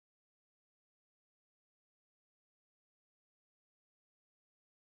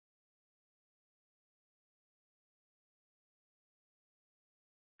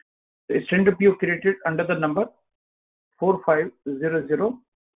 The standard PO created under the number 4500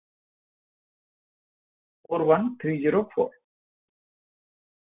 41304.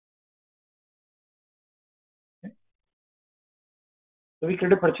 Okay. So we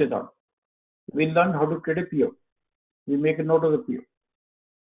create a purchase order. We learn how to create a PO. We make a note of the PO.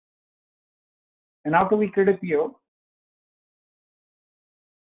 And after we create a PO,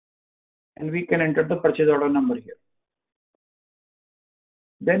 and we can enter the purchase order number here.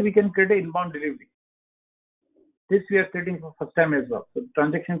 Then we can create an inbound delivery. This we are creating for first time as well. So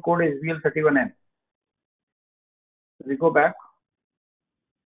transaction code is VL31N. So we go back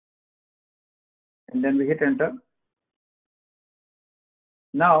and then we hit enter.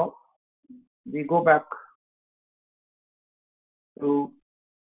 Now we go back to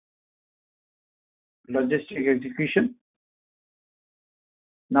logistic execution.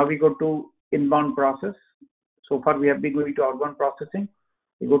 Now we go to inbound process. So far we have been going to outbound processing.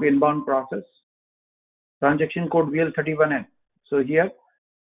 We go to inbound process. Transaction code VL31N. So here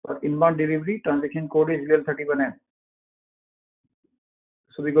for inbound delivery, transaction code is VL31N.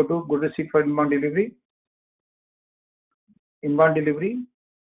 So we go to good receipt for inbound delivery. Inbound delivery,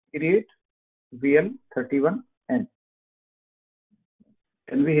 create VL31N.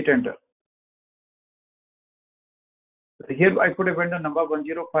 And we hit enter. So here I put a vendor number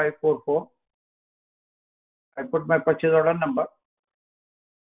 10544. I put my purchase order number.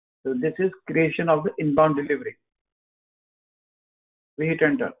 So this is creation of the inbound delivery. We hit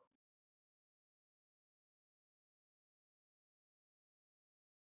enter.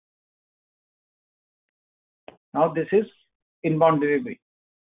 Now this is inbound delivery.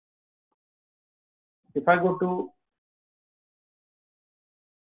 If I go to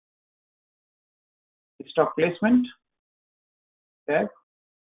stock placement tab,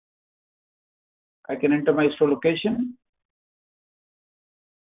 I can enter my store location,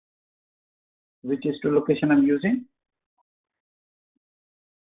 which is store location I'm using.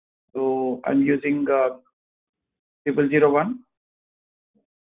 So So I'm using 0001.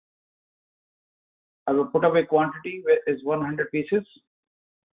 I will put up a quantity where is 100 pieces.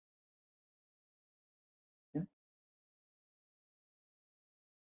 Yeah.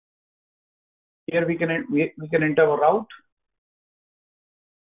 Here we can enter a route.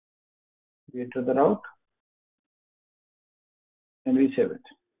 We enter the route and we save it.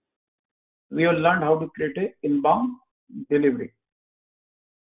 We have learned how to create an inbound delivery.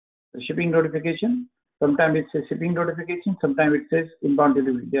 The shipping notification, sometimes it says shipping notification, sometimes it says inbound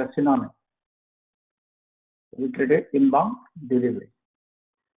delivery. They are synonymous. We create an inbound delivery.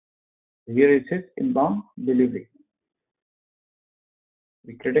 Here it says inbound delivery.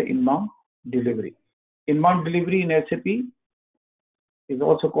 We create an inbound delivery. Inbound delivery in SAP is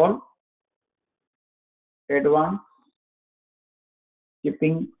also called advanced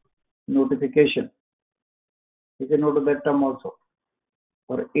shipping notification. You can note that term also,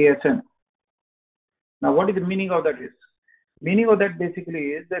 or ASN. Now, what is the meaning of that is? Meaning of that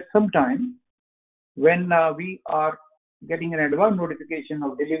basically is that sometime when we are getting an advance notification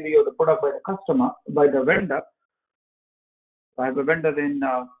of delivery of the product by the customer, by the vendor. I have a vendor in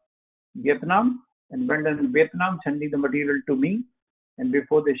Vietnam, and vendor in Vietnam sending the material to me, and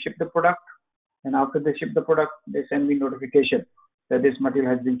before they ship the product, and after they ship the product, they send me notification that this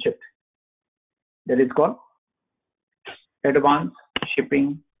material has been shipped. That is called advanced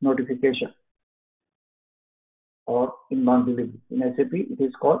shipping notification or inbound delivery. In SAP, it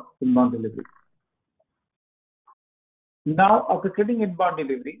is called inbound delivery. Now, after creating inbound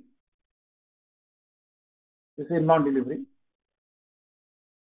delivery, this is inbound delivery.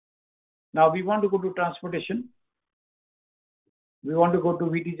 Now we want to go to transportation. We want to go to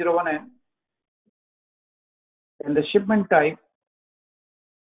VT01N, and the shipment type,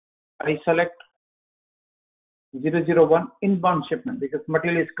 I select 001 inbound shipment because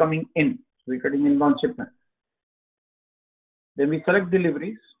material is coming in. We're getting inbound shipment. Then we select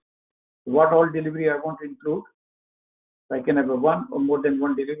deliveries, what all delivery I want to include. I can have a one or more than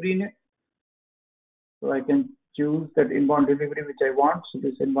one delivery in it. So I can choose that inbound delivery which I want. So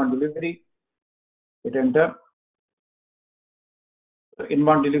this inbound delivery, hit enter. So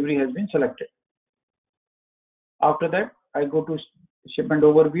inbound delivery has been selected. After that, I go to shipment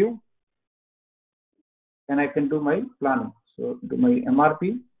overview and I can do my planning. So do my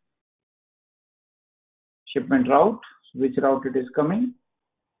MRP, shipment route, which route it is coming.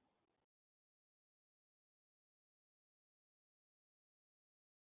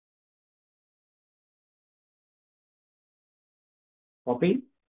 Copy,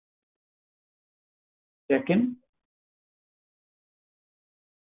 check-in,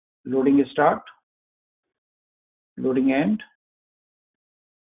 loading start, loading end,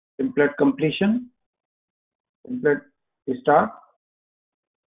 template completion, template start,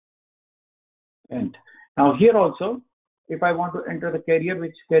 end. Now here also, if I want to enter the carrier,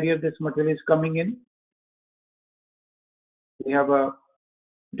 which carrier this material is coming in, we have a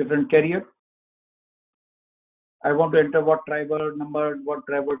different carrier. I want to enter what driver number, what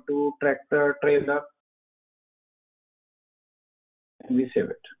driver to, tractor, trailer, and we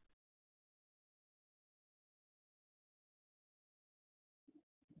save it.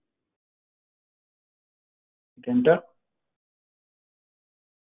 Hit enter,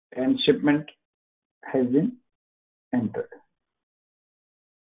 and shipment has been entered.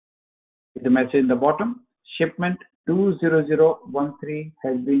 With the message in the bottom, shipment 20013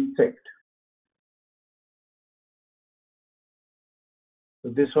 has been checked. So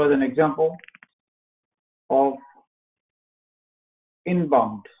this was an example of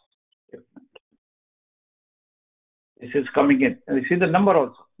inbound shipment. This is coming in. And you see the number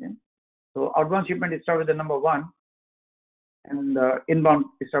also. Yeah? So outbound shipment is start with the number 1, and inbound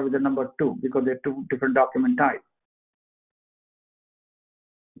is start with the number 2 because they're two different document types.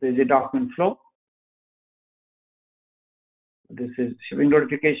 There is a document flow. This is shipping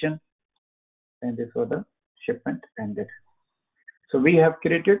notification, and this was the shipment ended. So we have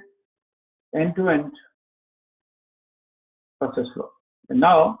created end-to-end process flow. And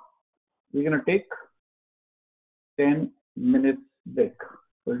now we're going to take 10 minutes break.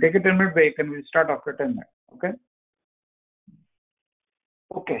 We'll take a 10-minute break and we'll start after 10 minutes. Okay?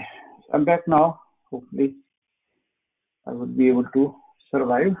 Okay. I'm back now. Hopefully I will be able to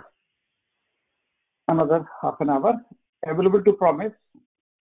survive another half an hour. Available to promise.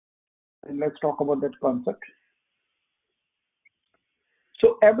 And let's talk about that concept.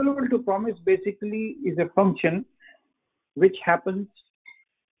 So available to promise basically is a function which happens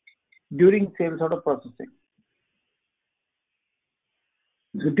during sales order processing.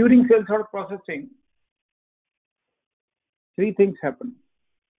 So during sales order processing, three things happen.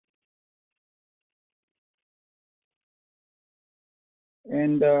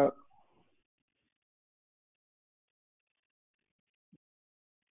 And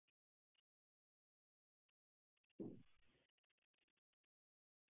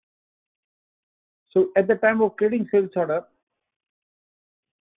so at the time of creating sales order,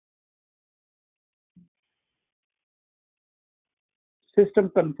 system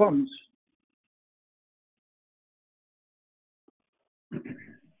confirms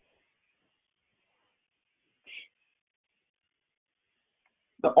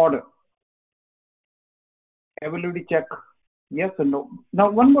the order. Availability check, yes or no. Now,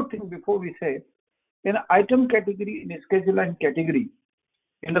 one more thing before we say, in item category, in schedule line category,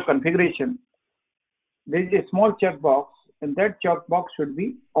 in the configuration, there is a small checkbox, and that checkbox should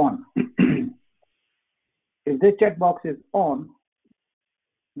be on. If this checkbox is on,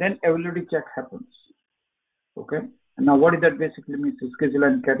 then availability check happens. Okay. And now, what does that basically mean? Schedule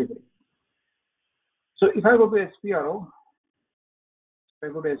line category. So if I go to SPRO, if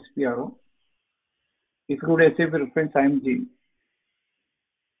you go to SAP reference IMG,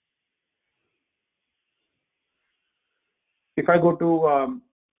 if I go to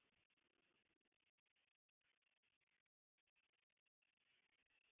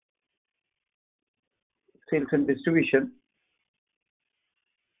sales and distribution,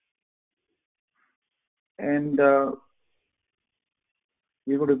 and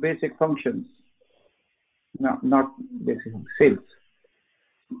you go to basic functions, no, not basic, sales.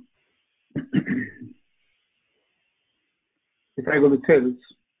 If I go to sales,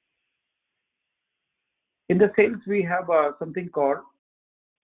 in the sales we have something called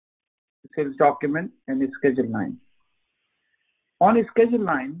sales document and schedule line. On a schedule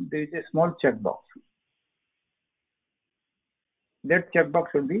line, there is a small checkbox. That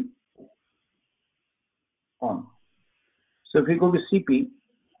checkbox will be on. So if we go to CP,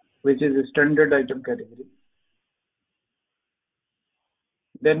 which is a standard item category,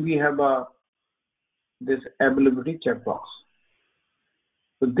 then we have this availability checkbox.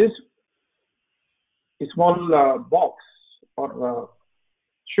 So this small box or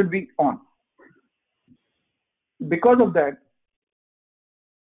should be on. Because of that,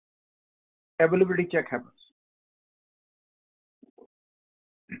 availability check happens.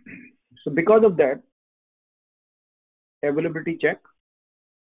 So because of that, availability check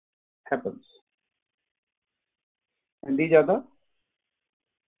happens. And these are the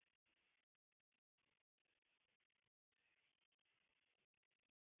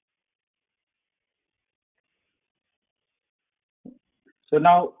so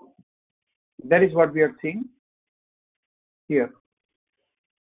now that is what we are seeing here.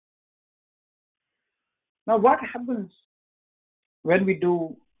 Now what happens when we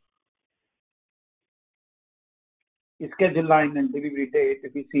do schedule line and delivery date?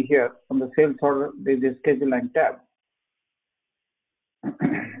 If you see here on the sales order, there is a schedule line tab.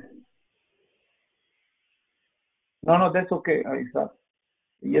 No, that's okay.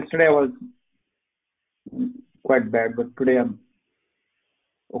 Yesterday I was quite bad, but today I'm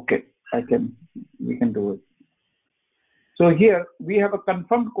okay. We can do it. So here we have a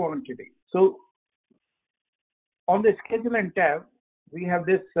confirmed quantity. So on the schedule line tab, we have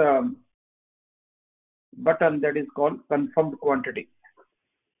this button that is called confirmed quantity.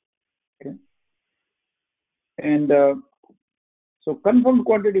 Okay. And so confirmed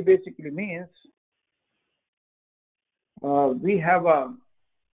quantity basically means we have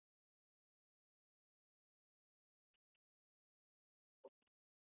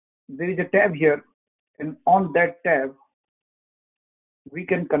there is a tab here, and on that tab we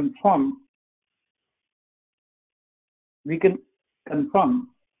can confirm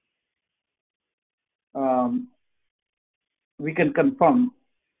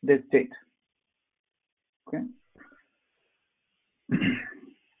this date. Okay.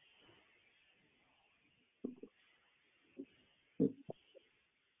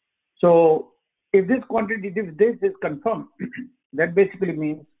 So if this quantity, if this is confirmed, that basically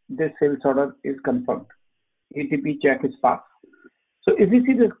means this sales order is confirmed. ATP check is passed. So if you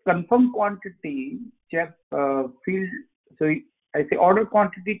see this confirmed quantity check field, so I say order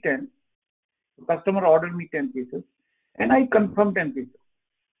quantity 10, customer ordered me 10 pieces, and I confirm 10 pieces.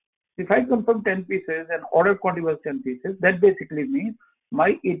 If I confirm 10 pieces and order quantity was 10 pieces, that basically means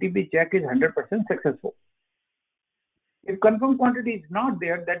my ATP check is 100% successful. If confirmed quantity is not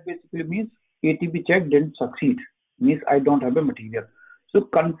there, that basically means ATP check didn't succeed, means I don't have a material. So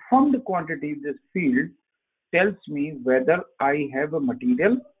confirmed quantity in this field tells me whether I have a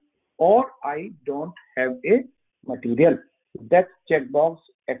material or I don't have a material. That checkbox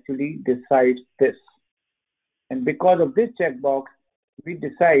actually decides this. And because of this checkbox, we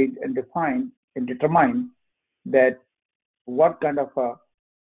decide and define and determine that what kind of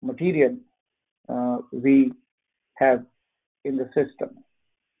material we have in the system.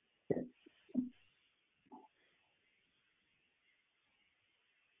 Okay.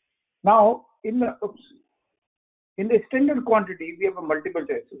 Now, in the extended quantity, we have a multiple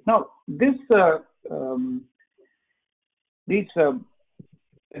choices. Now, these,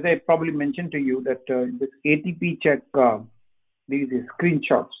 as I probably mentioned to you, that this ATP check, these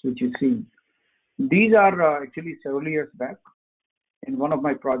screenshots which you see, these are actually several years back. In one of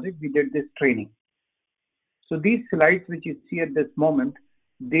my projects, we did this training. So these slides which you see at this moment,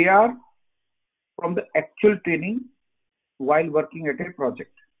 they are from the actual training while working at a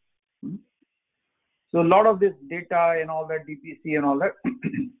project. So a lot of this data and all that, DPC and all that,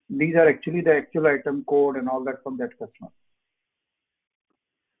 these are actually the actual item code and all that from that customer.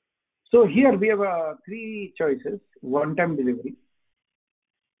 So here we have three choices: one-time delivery,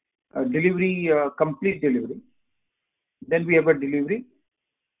 complete delivery, then we have a delivery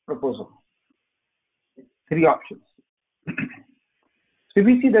proposal. Three options. So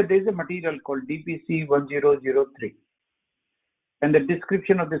we see that there is a material called DPC 1003. And the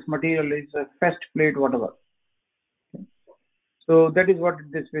description of this material is a fest plate, whatever. Okay. So that is what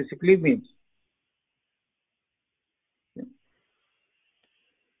this basically means. Okay.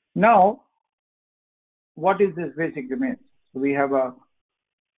 Now, what is this basically means? So we have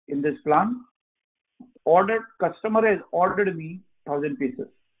in this plan, customer has ordered me 1,000 pieces.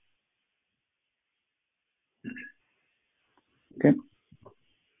 Okay.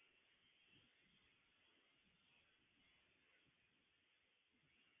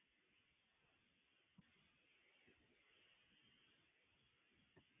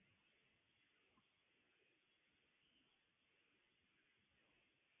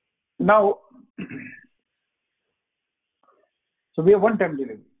 Now, so we have one-time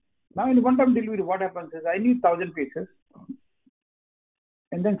delivery. Now in one-time delivery, what happens is I need 1,000 pieces,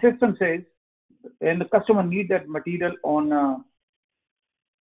 and then system says, and the customer need that material on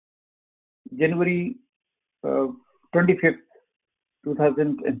January 25th,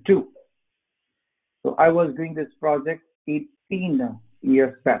 2002. So I was doing this project 18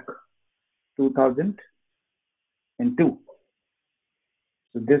 years back, 2002.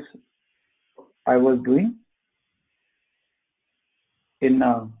 So this I was doing in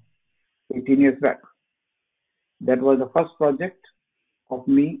 18 years back. That was the first project of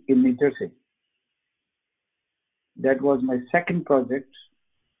me in New Jersey. That was my second project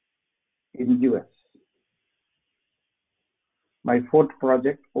in US. My fourth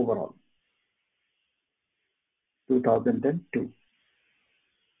project overall, 2002,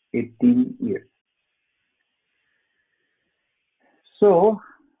 18 years. So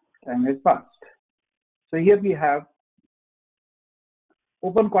time has passed. So here we have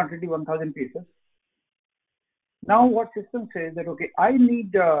open quantity 1,000 pieces. Now what system says that, okay, I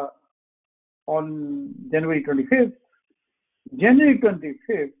need on January 25th,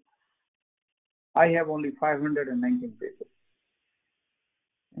 I have only 519 pieces.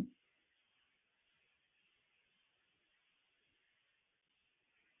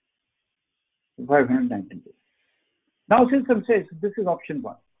 519 pieces. Now system says this is option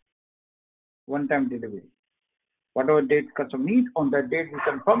one-time delivery. Whatever date customer needs, on that date we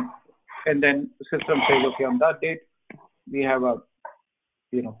confirm, and then the system says, okay, on that date we have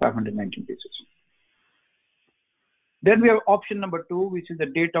 519 pieces. Then we have option number 2, which is the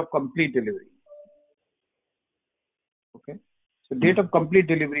date of complete delivery. Okay, so date of complete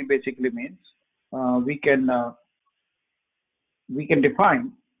delivery basically means we can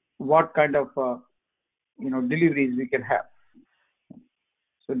define what kind of deliveries we can have.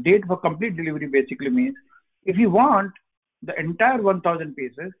 So date for complete delivery basically means if you want the entire 1,000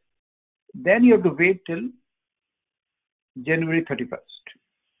 pieces, then you have to wait till January 31st.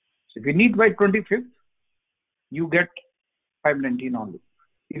 So if you need by 25th, you get 519 only.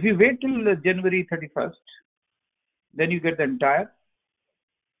 If you wait till January 31st, then you get the entire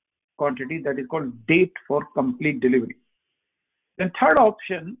quantity. That is called date for complete delivery. Then third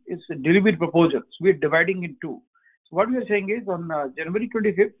option is delivery proposals. We're dividing in two. So what we are saying is on January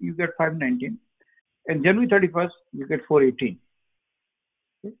 25th, you get 519, and January 31st, you get 418.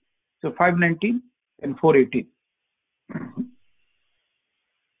 Okay? So 519 and 418.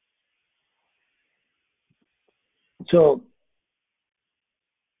 So,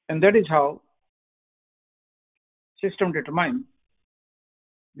 and that is how system determines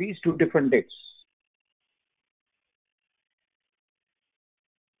these two different dates.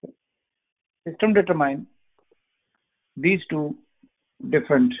 System determines these two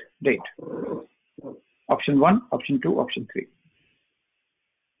different dates. Option 1, option 2, option 3.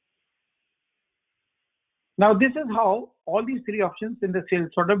 Now this is how all these three options in the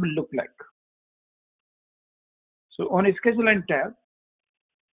sales order will look like. So on a schedule line tab,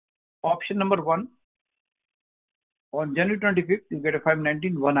 option number 1, on January 25th, you get a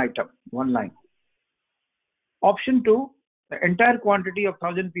 519, one item, one line. Option 2, the entire quantity of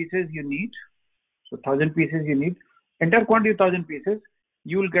 1000 pieces you need. So 1000 pieces you need. Entire quantity of 1000 pieces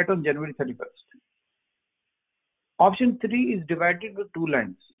you will get on January 31st. Option 3 is divided into 2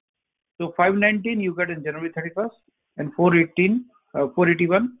 lines. So 519 you get on January 31st and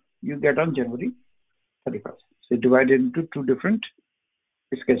 481 you get on January 31st. So divided into 2 different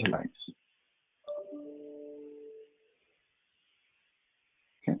schedule lines.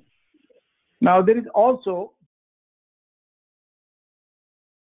 Okay. Now there is also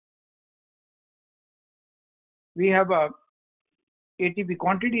we have a ATP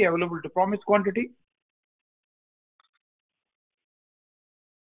quantity, available to promise quantity.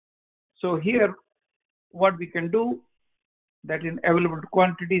 So here what we can do, that in available to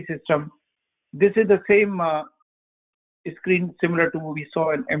quantity system, this is the same screen similar to what we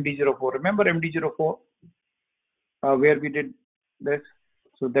saw in MD04. Remember MD04 where we did this?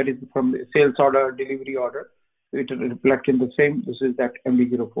 So that is from the sales order, delivery order. So it will reflect in the same. This is that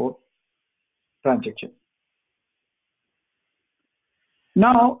MD04 transaction.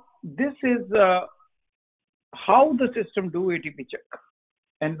 Now this is how the system do ATP check.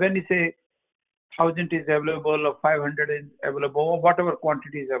 And when you say 1000 is available or 500 is available or whatever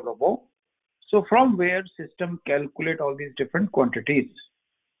quantity is available, so from where system calculate all these different quantities.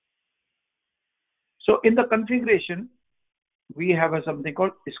 So in the configuration, we have something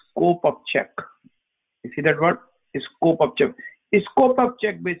called scope of check. You see that word? Scope of check. Scope of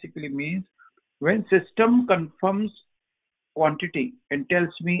check basically means when system confirms quantity and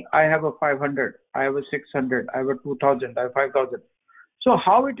tells me I have a 500, I have a 600, I have a 2000, I have 5000. So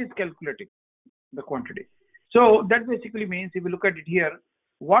how it is calculating the quantity? So that basically means if you look at it here,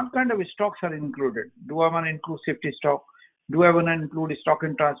 what kind of stocks are included? Do I want to include safety stock? Do I want to include stock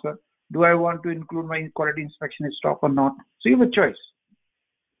and transfer? Do I want to include my quality inspection stock or not? So you have a choice.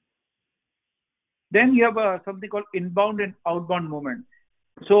 Then you have something called inbound and outbound movement.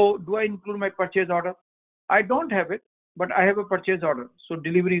 So do I include my purchase order? I don't have it, but I have a purchase order. So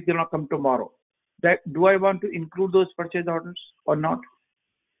delivery is going to come tomorrow. Do I want to include those purchase orders or not?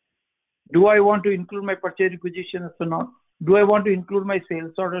 Do I want to include my purchase requisitions or not? Do I want to include my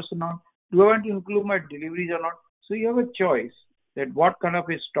sales orders or not? Do I want to include my deliveries or not? So you have a choice that what kind of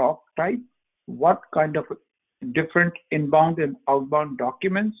a stock type, what kind of different inbound and outbound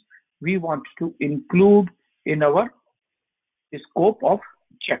documents we want to include in our scope of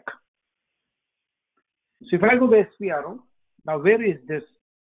check. So if I go to SPRO, now where is this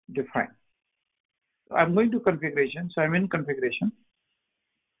defined? I'm going to configuration, so I'm in configuration.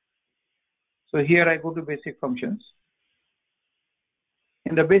 So here I go to basic functions.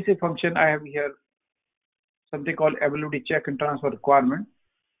 In the basic function, I have here something called availability check and transfer requirement.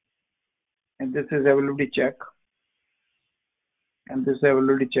 And this is availability check. And this is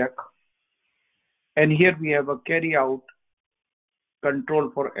availability check. And here we have a carry out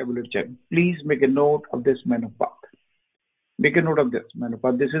control for availability check. Please make a note of this menu path. Make a note of this menu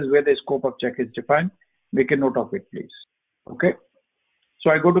path. This is where the scope of check is defined. Make a note of it, please. Okay. So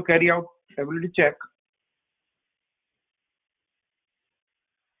I go to carry out availability check.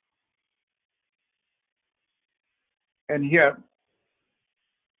 And here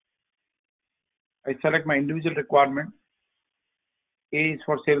I select my individual requirement. A is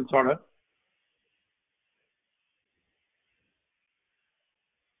for sales order.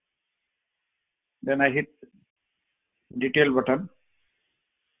 Then I hit detail button.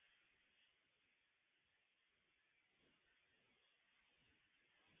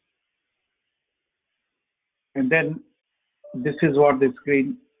 And then this is what the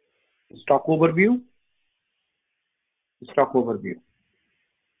screen, stock overview,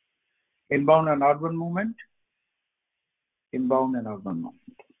 inbound and outbound movement, inbound and outbound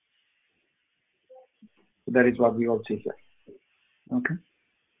movement. So that is what we all see here. Okay.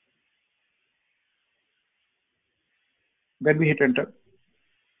 Then we hit enter.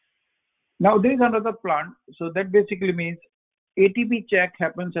 Now there is another plant. So that basically means ATP check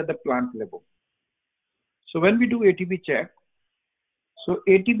happens at the plant level. So when we do ATP check, so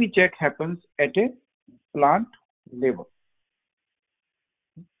ATP check happens at a plant level.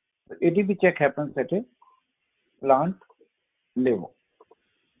 ATP check happens at a plant level.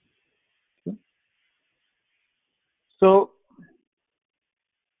 Okay. So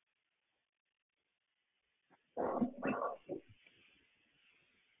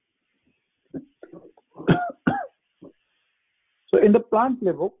in the plant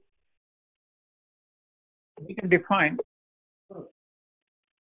level, define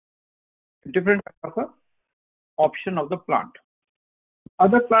different kind of a option of the plant.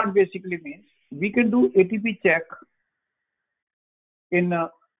 Other plant basically means we can do ATP check in a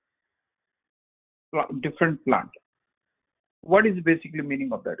different plant. What is basically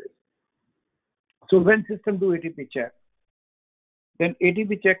meaning of that is, so when system do ATP check, then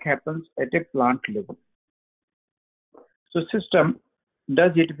ATP check happens at a plant level. So system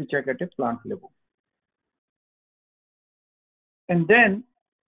does ATP check at a plant level. And then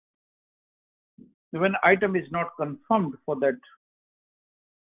when item is not confirmed for that,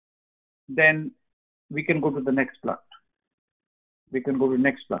 then we can go to the next plant. We can go to the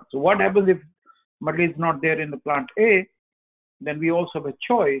next plant. So what happens if material is not there in the plant A? Then we also have a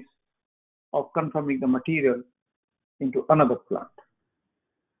choice of confirming the material into another plant.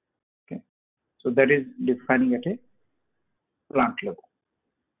 Okay, so that is defining at a plant level.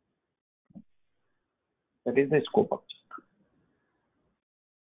 That is the scope of check.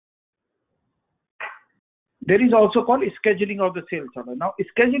 There is also called scheduling of the sales order. Now,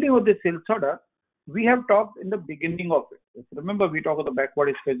 scheduling of the sales order, we have talked in the beginning of it. If you remember, we talked about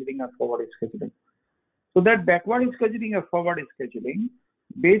backward scheduling and forward scheduling. So that backward scheduling and forward scheduling,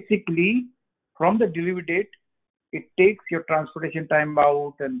 basically from the delivery date, it takes your transportation time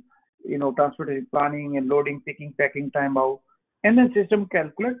out and transportation planning and loading, picking, packing time out, and then system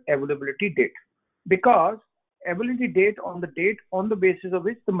calculate availability date, because availability date on the basis of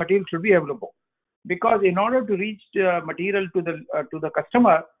which the material should be available. Because in order to reach material to the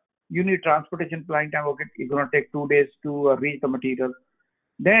customer, you need transportation planning time. Okay, it's going to take 2 days to reach the material.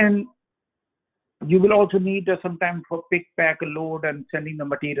 Then you will also need some time for pick, pack, load, and sending the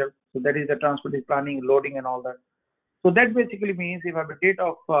material. So that is the transportation planning, loading, and all that. So that basically means if I have a date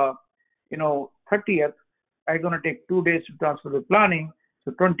of 30th, I'm going to take 2 days to transfer the planning.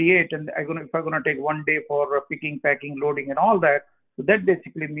 So 28, and if I'm going to take 1 day for picking, packing, loading, and all that. So that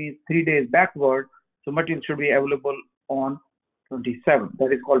basically means 3 days backward. So material should be available on 27.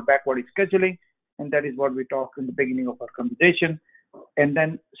 That is called backward scheduling, and that is what we talked in the beginning of our conversation. And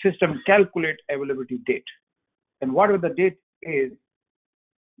then system calculate availability date, and whatever the date is,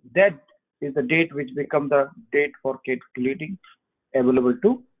 that is the date which become the date for calculating available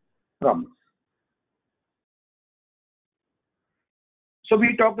to promise. So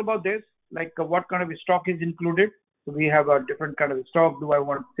we talked about this, like what kind of stock is included. So we have a different kind of stock. Do I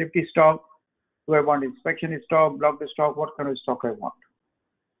want safety stock? Do I want inspection stock, block the stock? What kind of stock I want?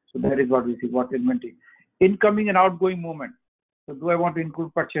 So that is what we see, what inventory. Incoming and outgoing movement. So do I want to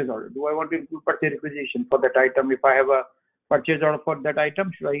include purchase order? Do I want to include purchase requisition for that item? If I have a purchase order for that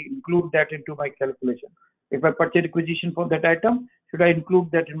item, should I include that into my calculation? If I purchase requisition for that item, should I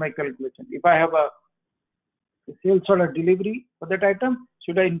include that in my calculation? If I have a sales order delivery for that item,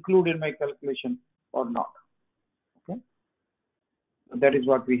 should I include in my calculation or not? Okay, so that is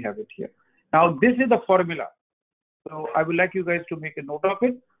what we have it here. Now this is the formula. So I would like you guys to make a note of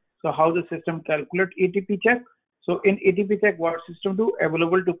it. So how the system calculate ATP check. So in ATP check, what system do?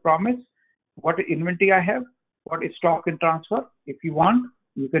 Available to promise, what inventory I have, what is stock in transfer. If you want,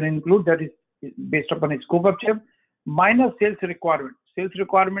 you can include that is based upon a scope of check, minus sales requirement. Sales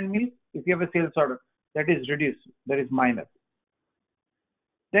requirement means if you have a sales order, that is reduced, that is minus.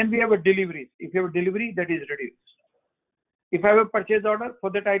 Then we have a delivery. If you have a delivery, that is reduced. If I have a purchase order for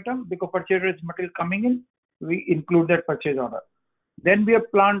that item, because purchase is material coming in, we include that purchase order. Then we have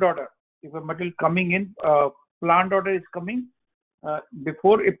planned order. If a material coming in, planned order is coming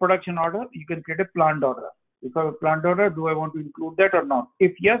before a production order, you can create a planned order. If I have a planned order, do I want to include that or not?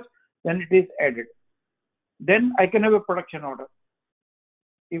 If yes, then it is added. Then I can have a production order.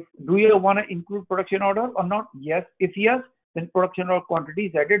 Do you want to include production order or not? Yes. If yes, then production order quantity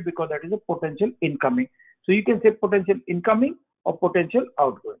is added because that is a potential incoming. So you can say potential incoming or potential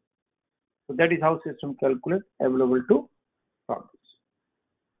outgoing. So that is how system calculates available to promise.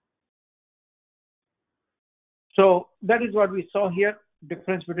 So that is what we saw here,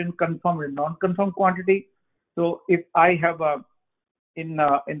 difference between confirmed and non-confirmed quantity. So if I have in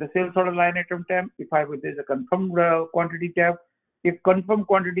the sales order line item tab, if there's a confirmed quantity tab, if confirmed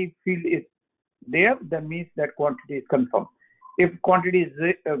quantity field is there, that means that quantity is confirmed. If quantity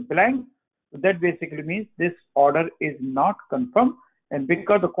is blank, that basically means this order is not confirmed, and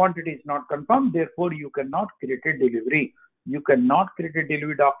because the quantity is not confirmed, therefore you cannot create a delivery. You cannot create a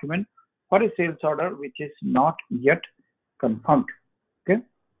delivery document for a sales order which is not yet confirmed. Okay.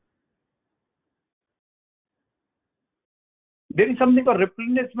 There is something called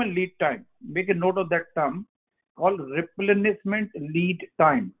replenishment lead time. Make a note of that term called replenishment lead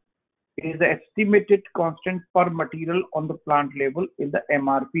time. It is the estimated constant per material on the plant level in the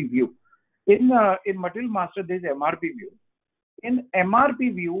MRP view. In Material Master, there is MRP view. In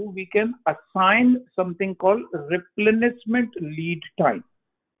MRP view, we can assign something called replenishment lead time.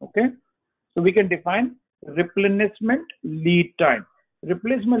 Okay, so we can define replenishment lead time.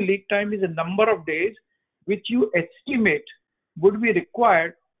 Replacement lead time is a number of days which you estimate would be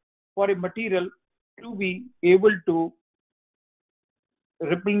required for a material to be able to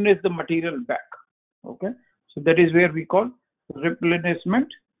replenish the material back. Okay, so that is where we call replenishment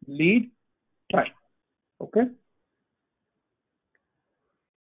lead time. Okay,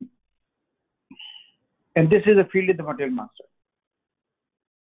 and this is a field in the Material Master.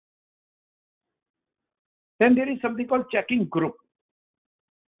 Then there is something called checking group.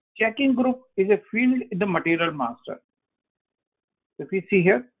 Checking group is a field in the Material Master. If you see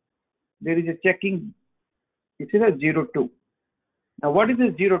here, there is a checking. It is a 02. Now, what is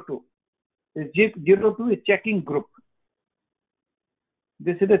a 02? The 02 is checking group.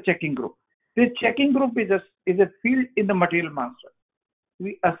 This is a checking group. This checking group is a field in the Material Master.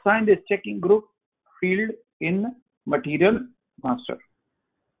 We assign this checking group field in Material Master.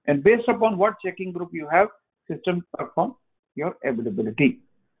 And based upon what checking group you have, system perform your availability.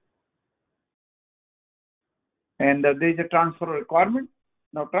 And there is a transfer requirement.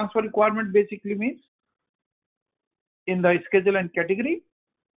 Now, transfer requirement basically means in the schedule and category,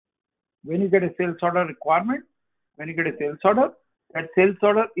 when you get a sales order requirement, when you get a sales order, that sales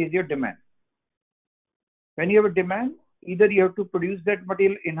order is your demand. When you have a demand, either you have to produce that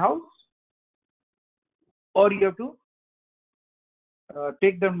material in-house or you have to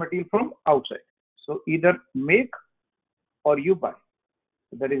take the material from outside. So either make or you buy.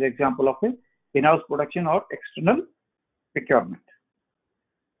 So that is example of a in-house production or external procurement.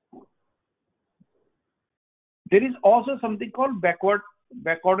 There is also something called backorder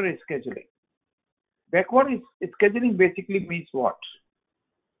scheduling. Backward scheduling basically means what?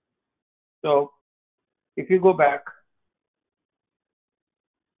 So if you go back,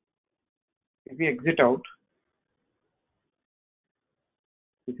 if you exit out,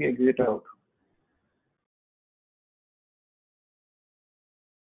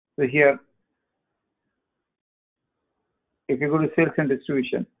 so here, if you go to sales and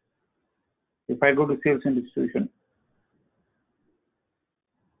distribution, if I go to sales and distribution,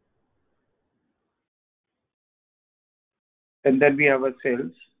 and then we have a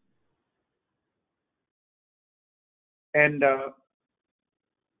sales, and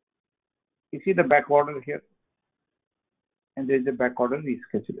you see the back order here, and there is a back order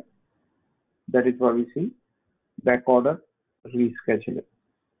rescheduling. That is what we see, back order rescheduling.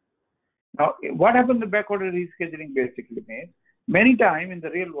 Now, what happens in the back order rescheduling basically means, many times in the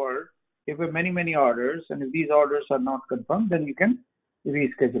real world, if you have many orders, and if these orders are not confirmed, then you can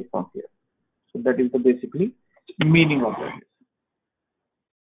reschedule from here. So that is the basically meaning of that.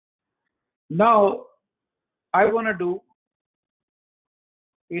 Now, I want to do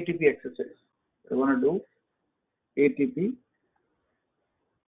ATP exercise. I want to do ATP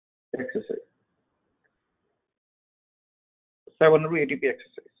exercise. So I want to do ATP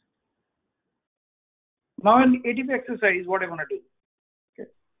exercise. Now in ATP exercise, what I want to do? Okay.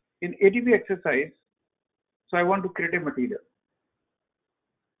 In ATP exercise, so I want to create a material.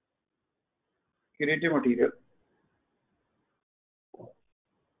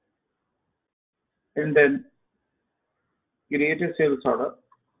 And then create a sales order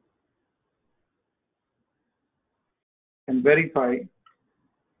and verify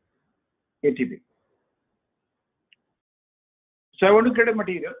ATP. So I want to create a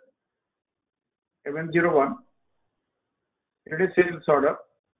material, M01, create a sales order,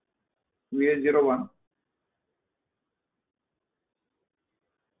 VA01,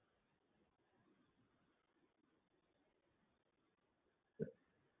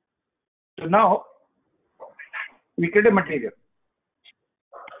 so now we create a material.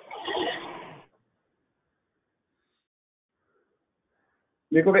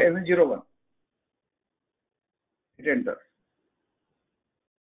 We go to M01, hit enter.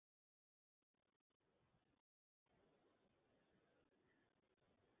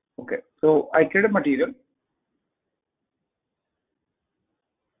 Okay, so I create a material,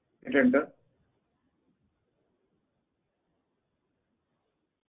 hit enter.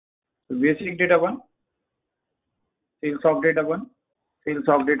 So basic data 1, sales of data 1, sales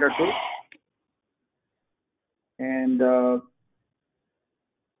of data 2, and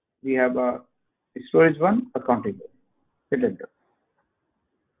we have a storage 1, accounting 1, hit enter.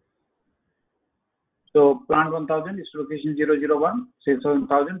 So plant 1000, distribution 001, sales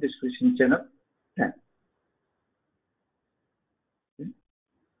 1000, distribution channel 10.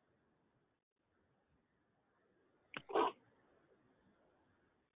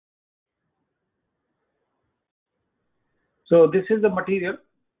 So this is the material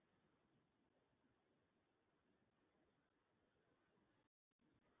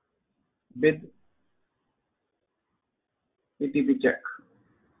with ETP check.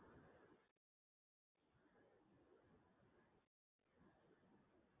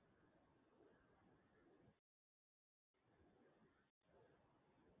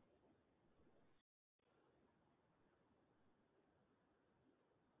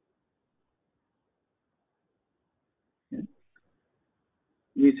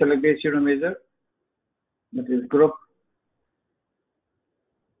 We select base unit measure, material group,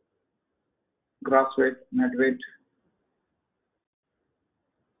 gross weight, net weight,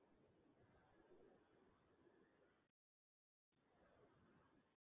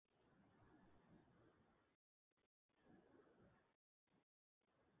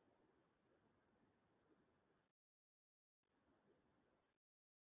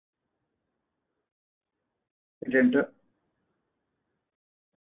 hit enter,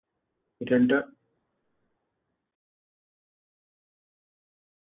 hit enter.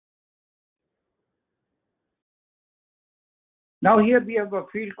 Now here we have a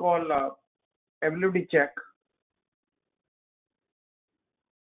field called availability check.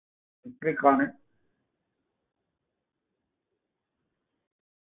 Click on it.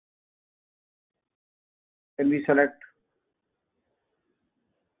 And we select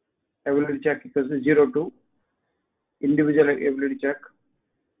availability check equals to 0 to individual availability check.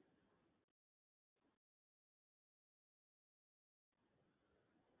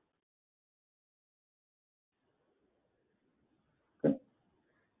 Okay.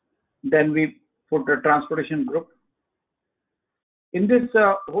 Then we put a transportation group. In this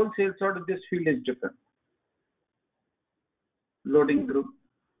wholesale sort of this field is different. Loading group,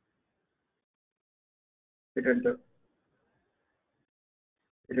 hit enter,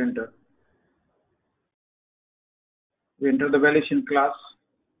 hit enter. We enter the valuation class,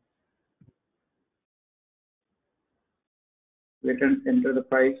 we enter the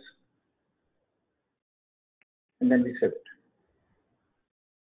price, and then we save it.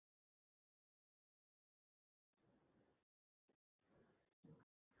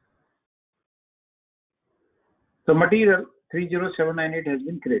 So material 30798 has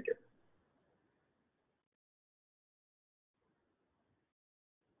been created.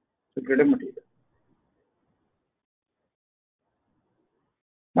 So create a material.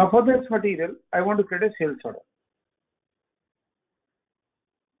 Now for this material, I want to create a sales order.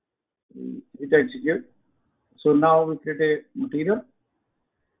 Hit execute. So now we create a material,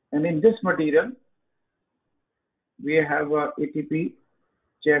 and in this material, we have a ATP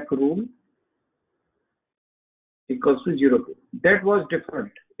check rule equals to 0 2. That was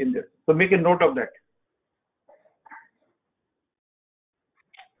different in this. So make a note of that.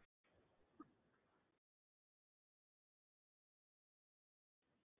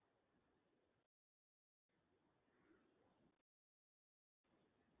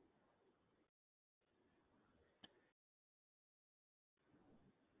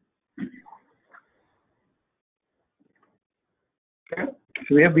 Okay.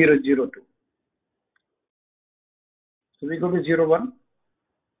 So we have 0 0 2. So we go to 0 1,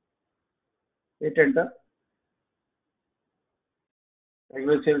 hit enter,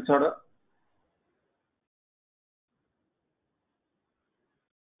 regular sales order,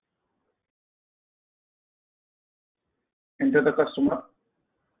 enter the customer,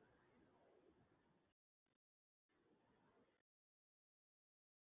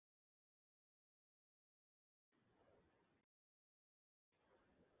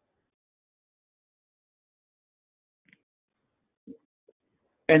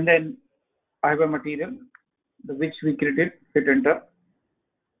 and then I have a material which we created, hit enter.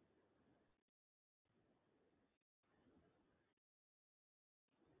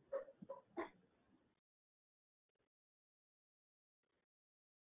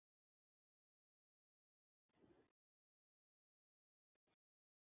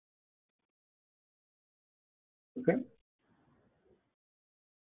 Okay.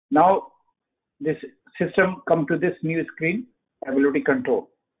 Now this system come to this new screen, availability control.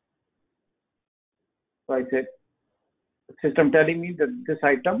 So I said, system telling me that this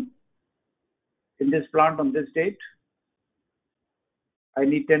item in this plant on this date, I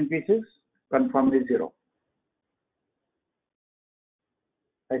need 10 pieces, confirm is 0.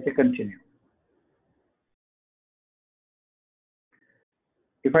 I say continue.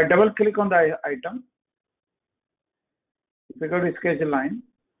 If I double click on the item, if I go to schedule line,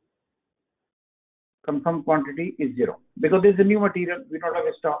 confirm quantity is 0. Because this is a new material, we don't have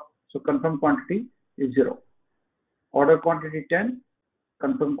a stock. So confirm quantity is 0. Order quantity 10,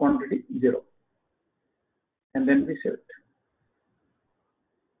 confirm quantity 0. And then we save it.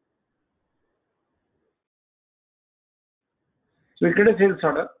 So we create a sales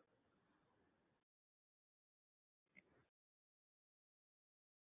order.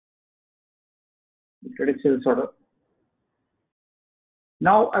 We create a sales order.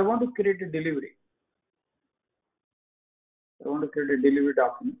 Now I want to create a delivery. I want to create a delivery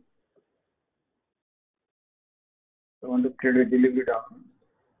document. I want to create a delivery document.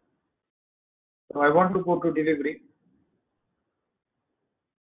 So I want to go to delivery.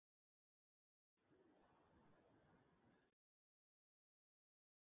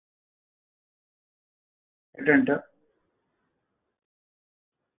 Hit enter.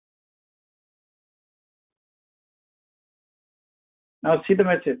 Now see the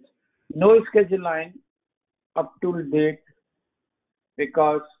message. No schedule line up to date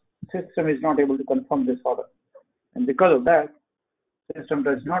because system is not able to confirm this order. And because of that, system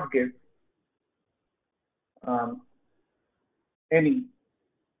does not give any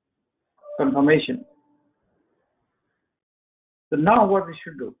confirmation. So now what we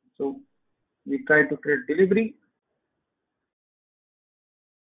should do? So we try to create delivery,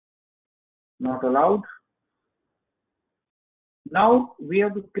 not allowed. Now we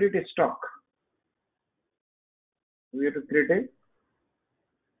have to create a stock. We have to create a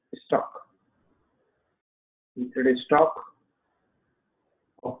stock. We create a stock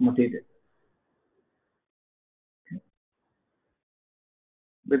of material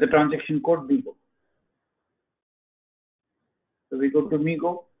with the transaction code MIGO. So we go to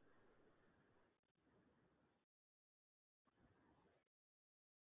MIGO.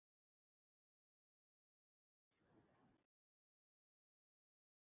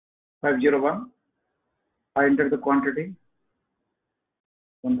 $501. I enter the quantity,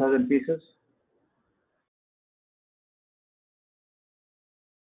 1,000 pieces.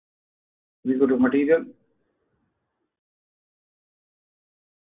 We go to material.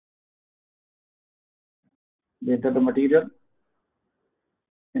 We enter the material,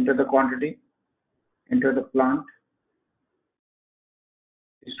 enter the quantity, enter the plant,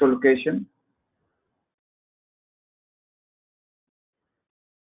 store location.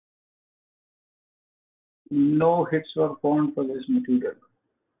 No hits were found for this material.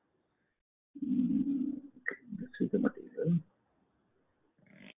 Okay, this is the material.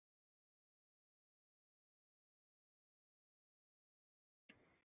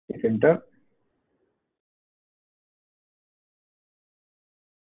 Hit enter.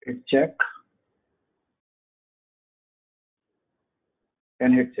 Hit check.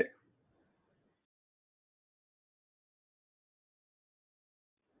 And hit check.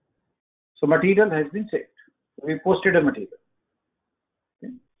 So material has been saved. We posted a material.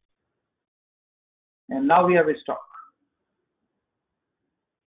 Okay. And now we have a stock.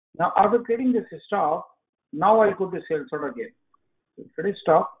 Now after creating this stock, now I go to sales order again. So create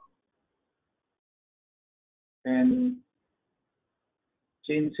stock and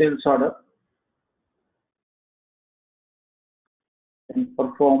change sales order and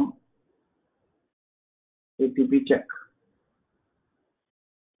perform ATP check.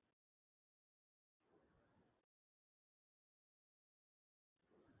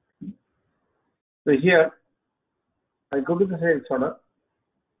 So here I go to the sales order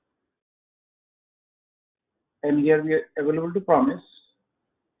and here we are available to promise,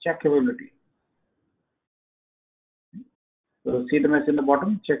 check availability. So see the message in the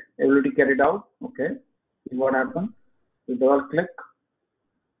bottom, check availability carried out. Okay, see what happened. We double click,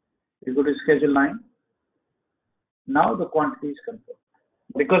 we go to schedule line. Now the quantity is confirmed.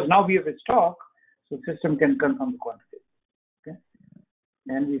 Because now we have a stock, so system can confirm the quantity. Okay,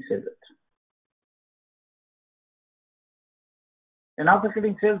 and we save it. And after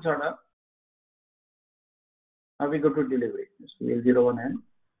creating sales order, now we go to delivery. So we have 01N,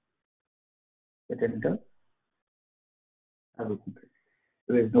 hit enter.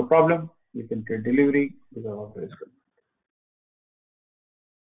 There is no problem. We can create delivery because order is good.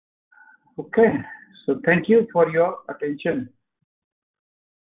 Okay, so thank you for your attention.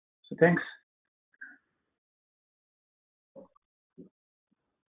 So thanks.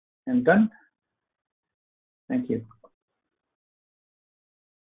 And done. Thank you.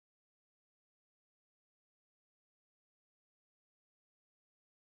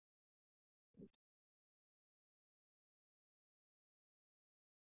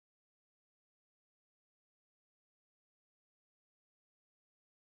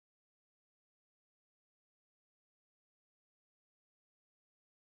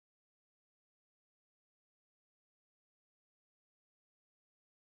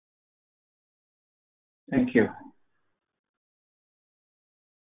 Thank you.